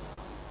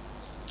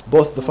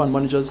 both the fund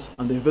managers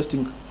and the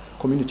investing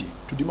community,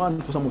 to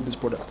demand for some of these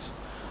products.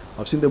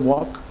 I've seen them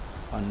work,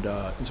 and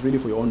it's really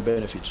for your own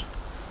benefit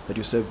that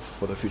you save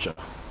for the future.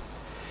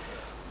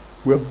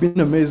 We have been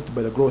amazed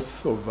by the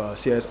growth of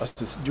CIS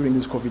assets during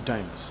these COVID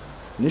times.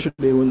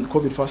 Initially, when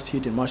COVID first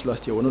hit in March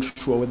last year, we were not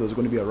sure whether there was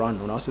going to be a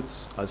run on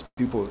assets as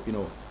people,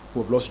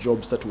 who have lost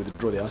jobs start to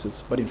withdraw their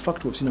assets. But in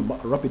fact, we've seen a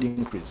rapid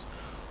increase.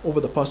 Over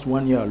the past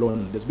 1 year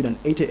alone, there's been an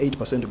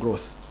 88%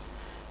 growth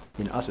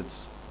in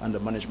assets under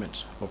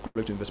management of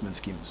collective investment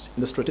schemes.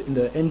 In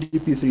the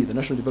NDP3, the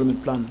National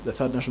Development Plan, the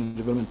third National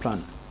Development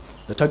Plan,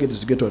 the target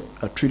is to get to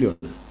 $1 trillion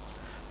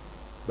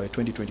by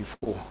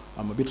 2024.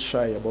 I'm a bit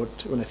shy about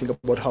when I think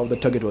about how the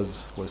target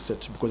was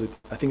set, because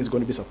I think it's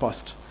going to be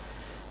surpassed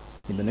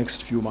in the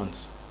next few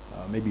months,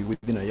 maybe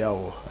within a year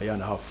or a year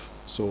and a half.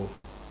 So,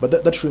 but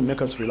that shouldn't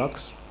make us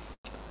relax.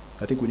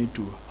 I think we need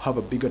to have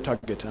a bigger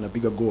target and a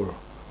bigger goal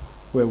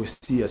where we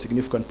see a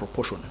significant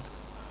proportion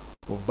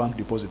of bank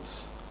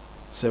deposits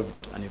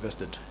saved and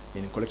invested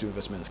in collective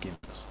investment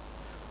schemes.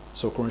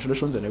 So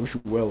congratulations, and I wish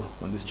you well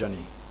on this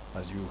journey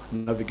as you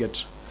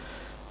navigate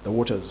the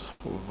waters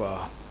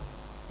of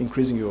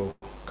increasing your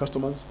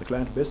customers, the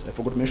client base. I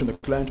forgot to mention the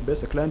client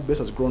base. The client base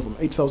has grown from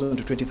 8,000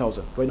 to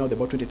 20,000. Right now, there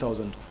are about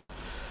 20,000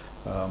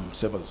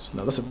 savers.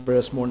 Now, that's a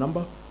very small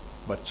number,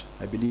 but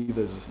I believe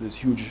there's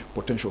huge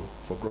potential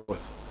for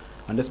growth.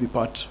 And let's be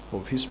part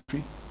of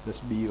history. Let's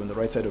be on the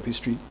right side of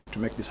history to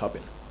make this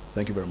happen.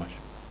 Thank you very much.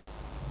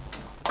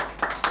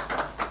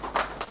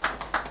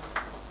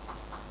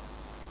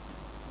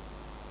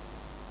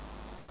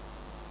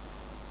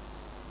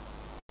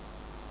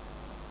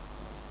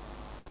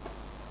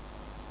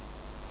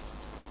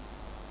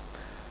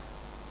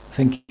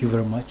 Thank you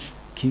very much,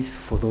 Keith,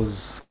 for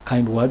those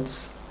kind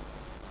words.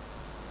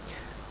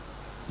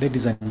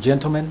 Ladies and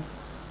gentlemen,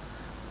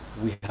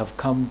 we have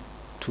come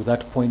to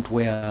that point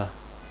where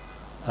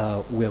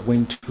we are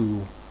going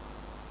to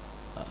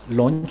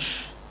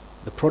launch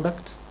the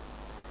product,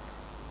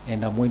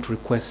 and I'm going to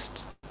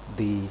request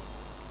the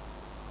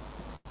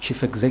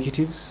chief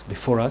executives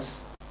before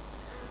us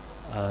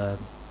to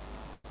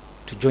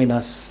join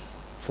us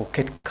for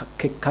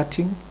cake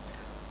cutting,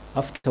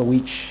 after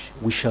which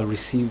we shall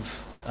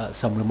receive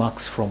some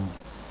remarks from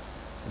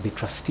the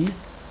trustee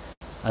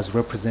as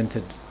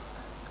represented,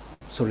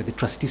 the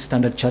trustee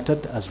Standard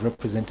Chartered as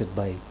represented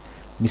by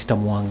Mr.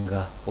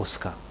 Mwanga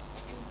Oscar.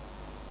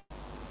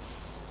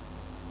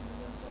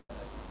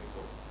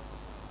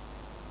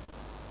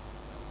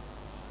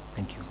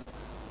 Thank you.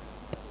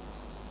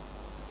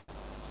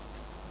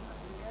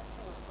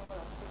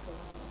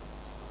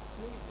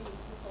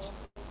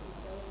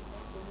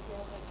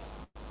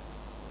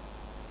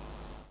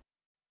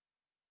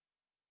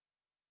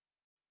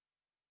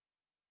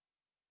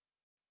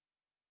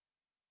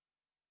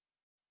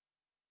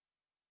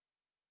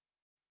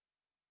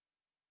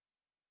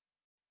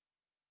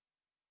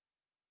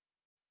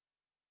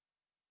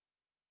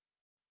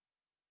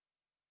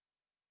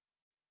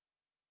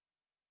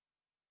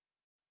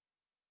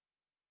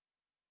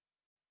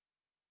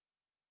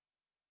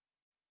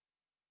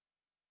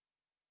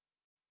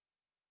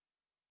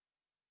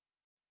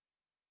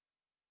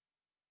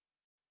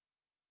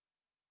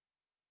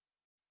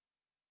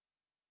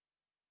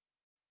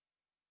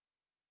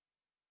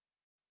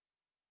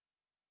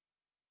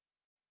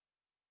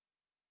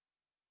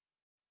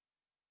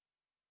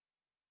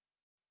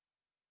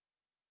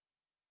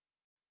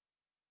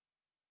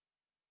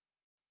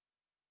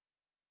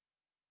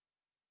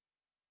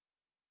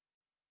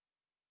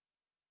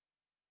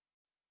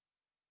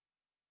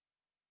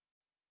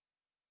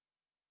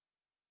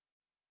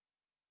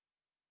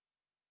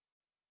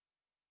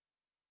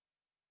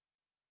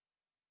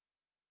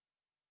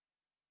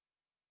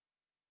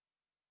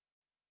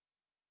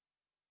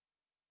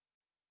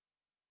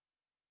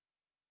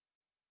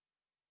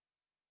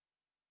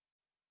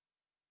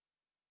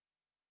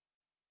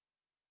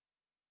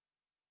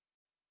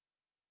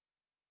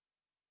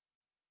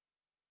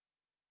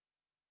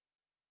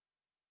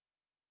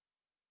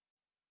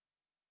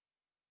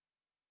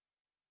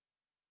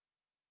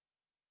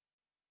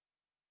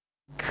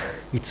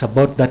 it's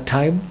about that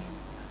time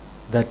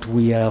that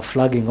we are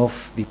flagging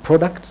off the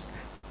product,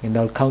 and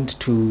I'll count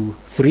to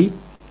 3.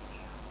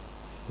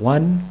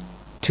 1,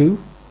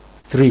 2,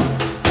 3.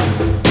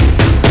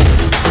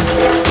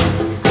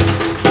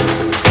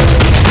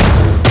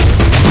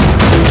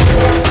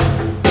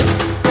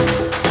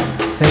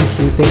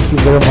 Thank you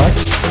very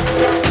much.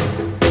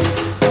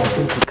 I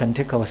think we can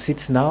take our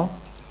seats now.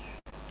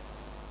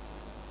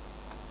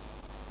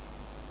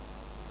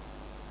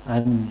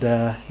 And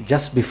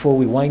just before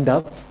we wind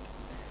up,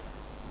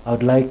 I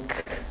would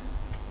like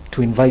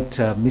to invite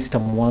Mr.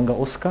 Mwanga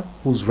Oscar,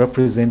 who's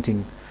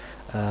representing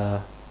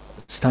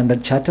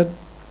Standard Chartered.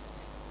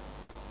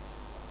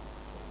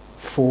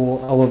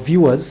 For our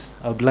viewers,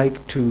 I would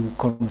like to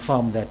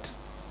confirm that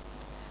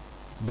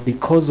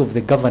because of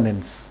the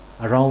governance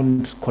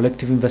around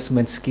collective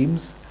investment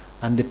schemes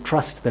and the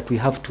trust that we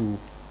have to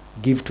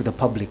give to the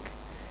public,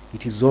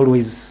 it is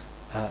always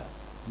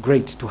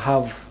great to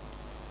have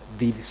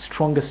the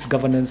strongest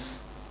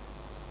governance,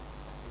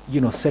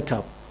 set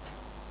up,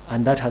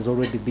 and that has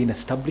already been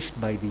established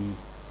by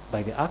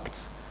the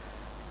Act.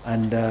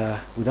 And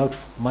without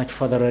much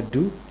further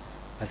ado,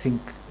 I think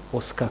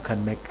Oscar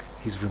can make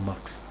his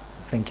remarks.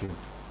 Thank you.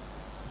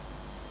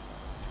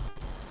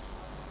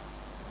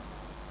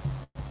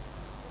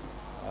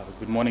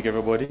 Good morning,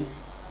 everybody.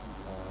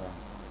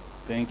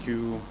 Thank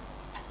you,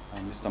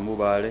 Mr.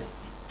 Mubale,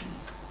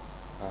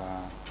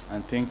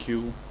 and thank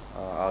you,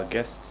 our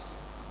guests,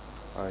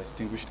 our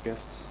distinguished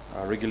guests,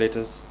 our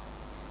regulators.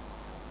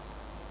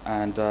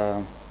 And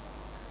I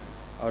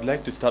would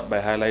like to start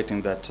by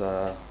highlighting that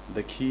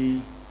the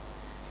key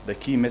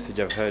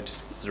message I've heard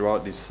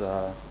throughout this,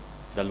 the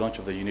launch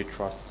of the unit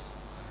trusts,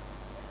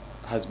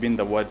 has been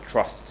the word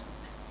trust.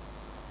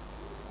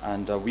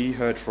 And we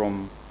heard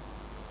from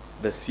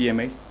the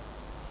CMA,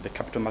 the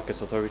Capital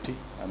Markets Authority,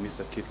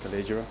 Mr. Keith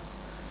Kalejira,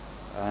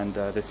 and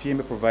the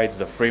CMA provides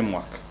the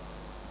framework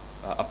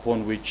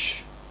upon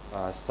which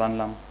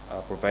Sanlam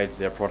provides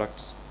their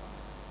products.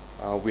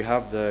 We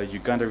have the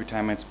Uganda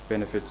Retirement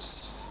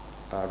Benefits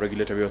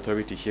Regulatory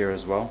Authority here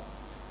as well.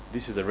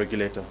 This is a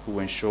regulator who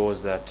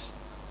ensures that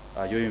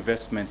your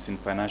investments in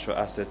financial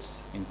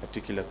assets, in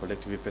particular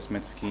collective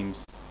investment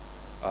schemes,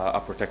 are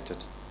protected.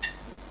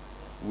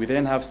 We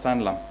then have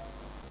Sanlam,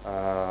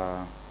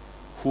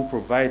 who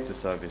provides a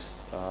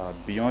service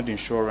beyond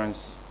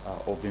insurance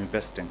of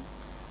investing,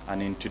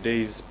 and in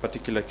today's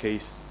particular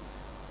case,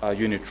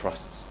 unit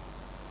trusts.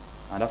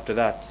 And after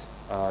that,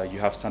 you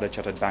have Standard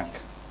Chartered Bank.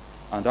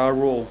 And our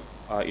role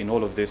in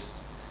all of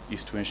this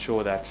is to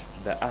ensure that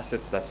the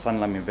assets that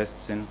Sanlam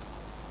invests in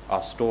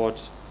are stored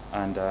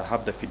and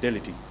have the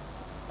fidelity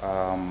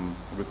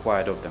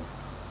required of them.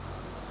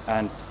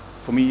 And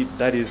for me,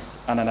 that is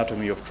an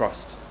anatomy of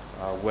trust,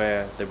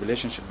 where the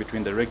relationship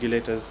between the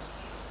regulators,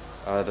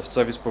 the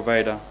service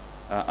provider,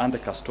 and the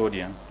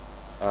custodian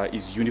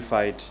is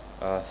unified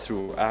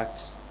through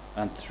acts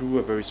and through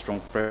a very strong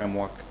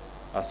framework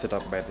set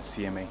up by the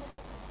CMA.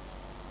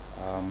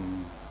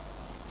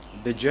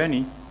 The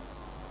journey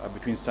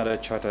between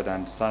Standard Chartered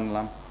and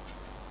Sanlam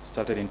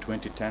started in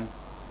 2010.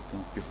 I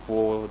think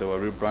before they were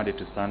rebranded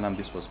to Sanlam,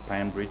 this was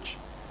Pine Bridge.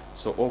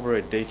 So over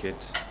a decade,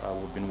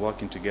 we've been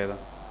working together,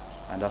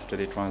 and after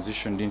they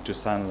transitioned into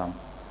Sanlam,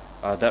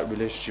 that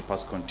relationship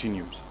has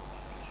continued.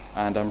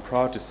 And I'm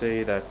proud to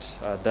say that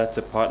that's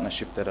a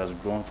partnership that has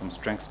grown from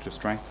strength to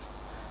strength.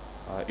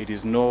 It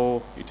is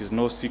no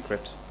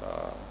secret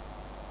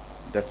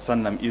that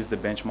Sanlam is the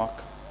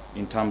benchmark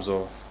in terms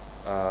of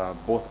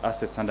both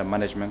assets under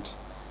management,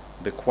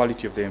 the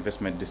quality of the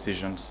investment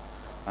decisions,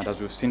 and as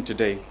we've seen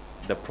today,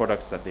 the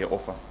products that they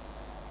offer.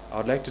 I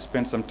would like to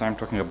spend some time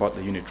talking about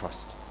the unit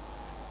trust.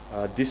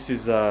 This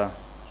is a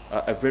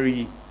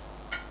very,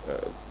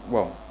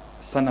 well,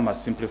 Sanlam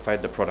has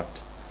simplified the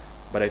product,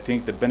 but I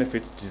think the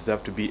benefits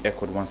deserve to be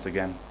echoed once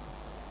again.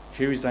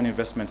 Here is an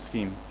investment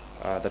scheme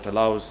that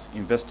allows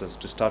investors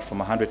to start from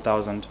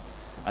 100,000,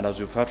 and as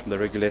we've heard from the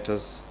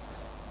regulators,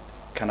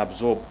 can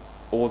absorb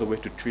all the way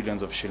to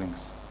trillions of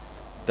shillings.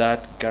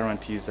 That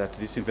guarantees that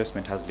this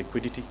investment has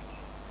liquidity,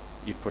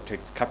 it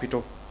protects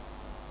capital,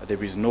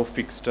 there is no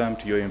fixed term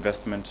to your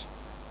investment,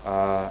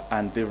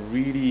 and they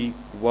really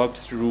worked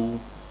through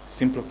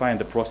simplifying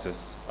the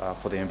process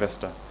for the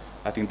investor.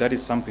 I think that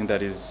is something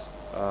that is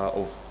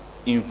of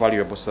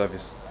invaluable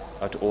service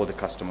to all the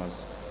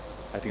customers.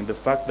 I think the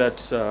fact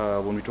that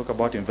when we talk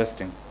about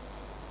investing,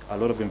 a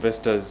lot of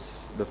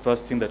investors, the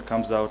first thing that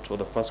comes out, or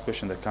the first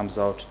question that comes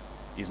out,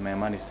 is my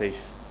money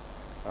safe?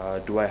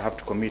 Do I have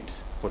to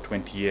commit for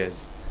 20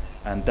 years?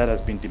 And that has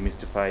been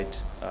demystified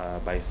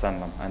by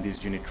Sanlam and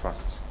these unit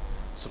trusts.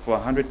 So for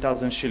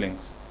 100,000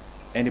 shillings,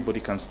 anybody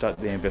can start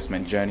their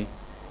investment journey,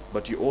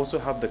 but you also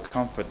have the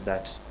comfort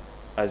that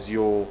as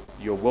your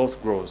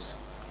wealth grows,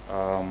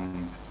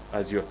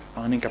 as your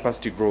earning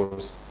capacity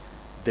grows,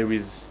 there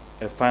is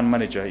a fund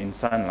manager in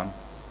Sanlam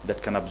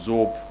that can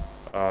absorb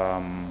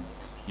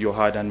your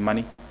hard-earned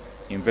money,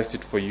 invest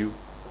it for you,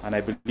 and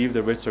I believe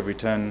the rates of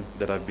return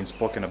that have been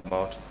spoken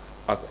about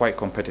are quite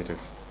competitive.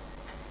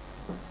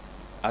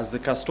 As the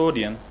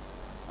custodian,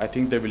 I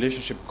think the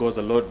relationship goes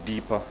a lot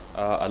deeper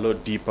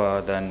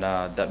than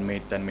that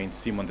may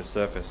seem on the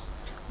surface.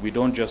 We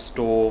don't just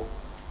store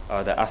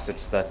the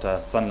assets that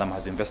Sanlam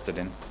has invested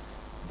in,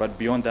 but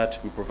beyond that,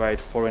 we provide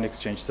foreign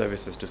exchange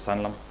services to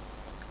Sanlam.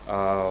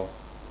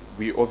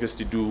 We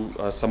obviously do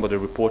some of the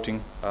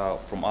reporting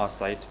from our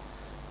side,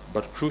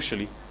 but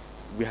crucially,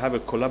 we have a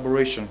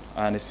collaboration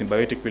and a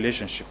symbiotic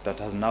relationship that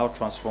has now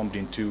transformed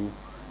into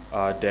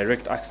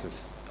direct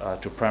access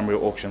to primary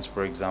auctions,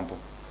 for example.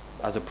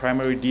 As a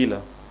primary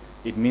dealer,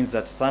 it means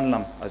that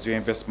Sanlam, as your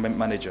investment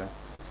manager,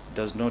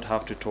 does not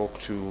have to talk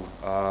to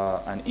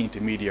an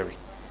intermediary.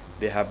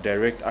 They have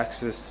direct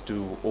access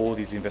to all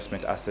these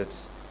investment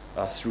assets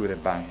through the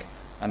bank.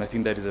 And I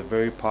think that is a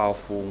very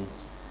powerful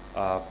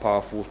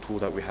tool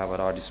that we have at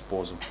our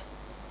disposal.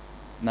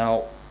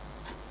 Now,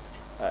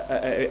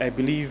 I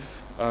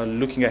believe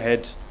looking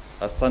ahead,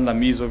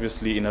 Sanlam is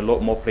obviously in a lot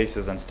more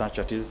places than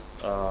Snapchat is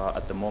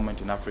at the moment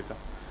in Africa.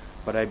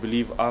 But I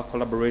believe our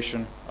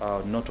collaboration,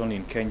 not only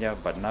in Kenya,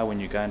 but now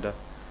in Uganda,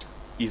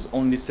 is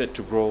only set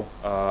to grow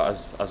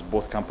as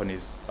both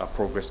companies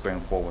progress going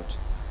forward.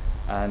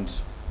 And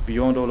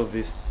beyond all of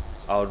this,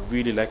 I would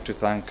really like to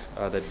thank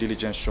the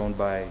diligence shown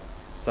by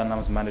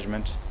Sanlam's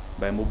management,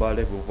 by Mubale.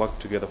 We've worked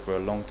together for a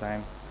long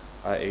time.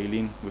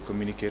 Aileen, we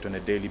communicate on a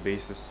daily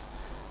basis.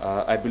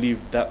 I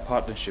believe that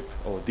partnership,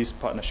 or this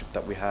partnership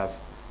that we have,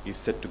 is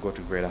set to go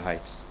to greater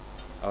heights.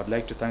 I would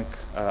like to thank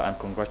and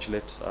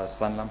congratulate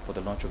Sanlam for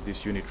the launch of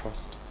this unit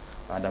trust,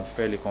 and I'm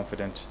fairly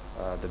confident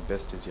the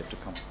best is yet to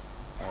come.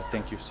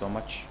 Thank you so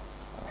much.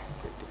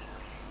 Great day.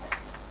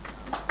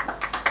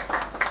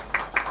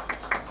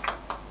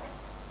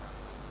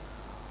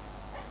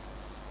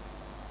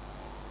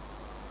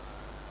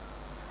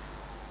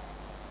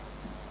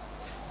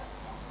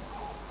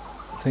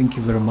 Thank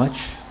you very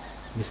much,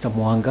 Mr.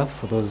 Mwanga,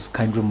 for those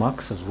kind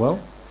remarks as well.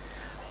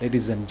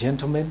 Ladies and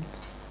gentlemen,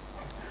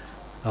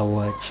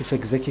 our chief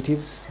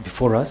executives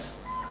before us,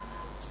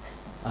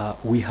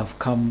 we have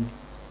come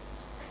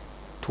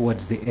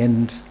towards the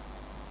end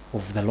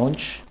of the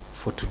launch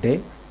for today.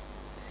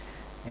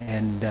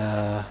 And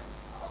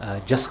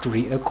just to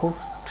re-echo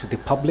to the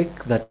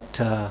public that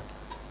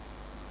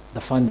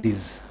the fund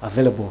is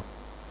available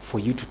for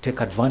you to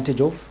take advantage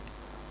of.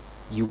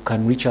 You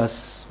can reach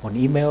us on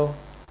email,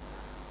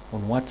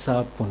 on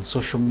WhatsApp, on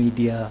social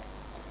media,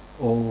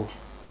 or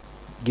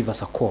give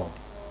us a call.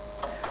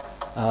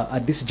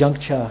 At this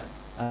juncture,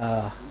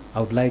 I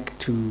would like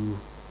to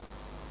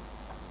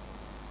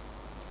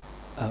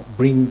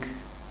bring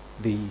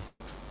the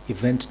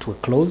event to a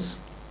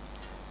close,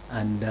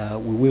 and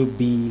we will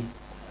be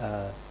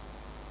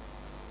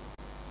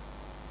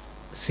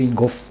seeing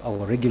off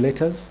our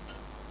regulators,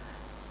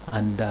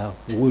 and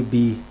we will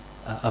be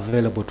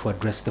available to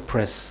address the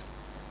press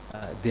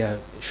there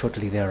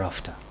shortly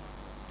thereafter.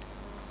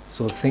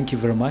 So thank you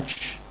very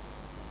much,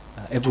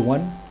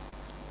 everyone.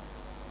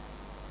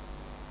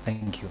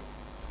 Thank you.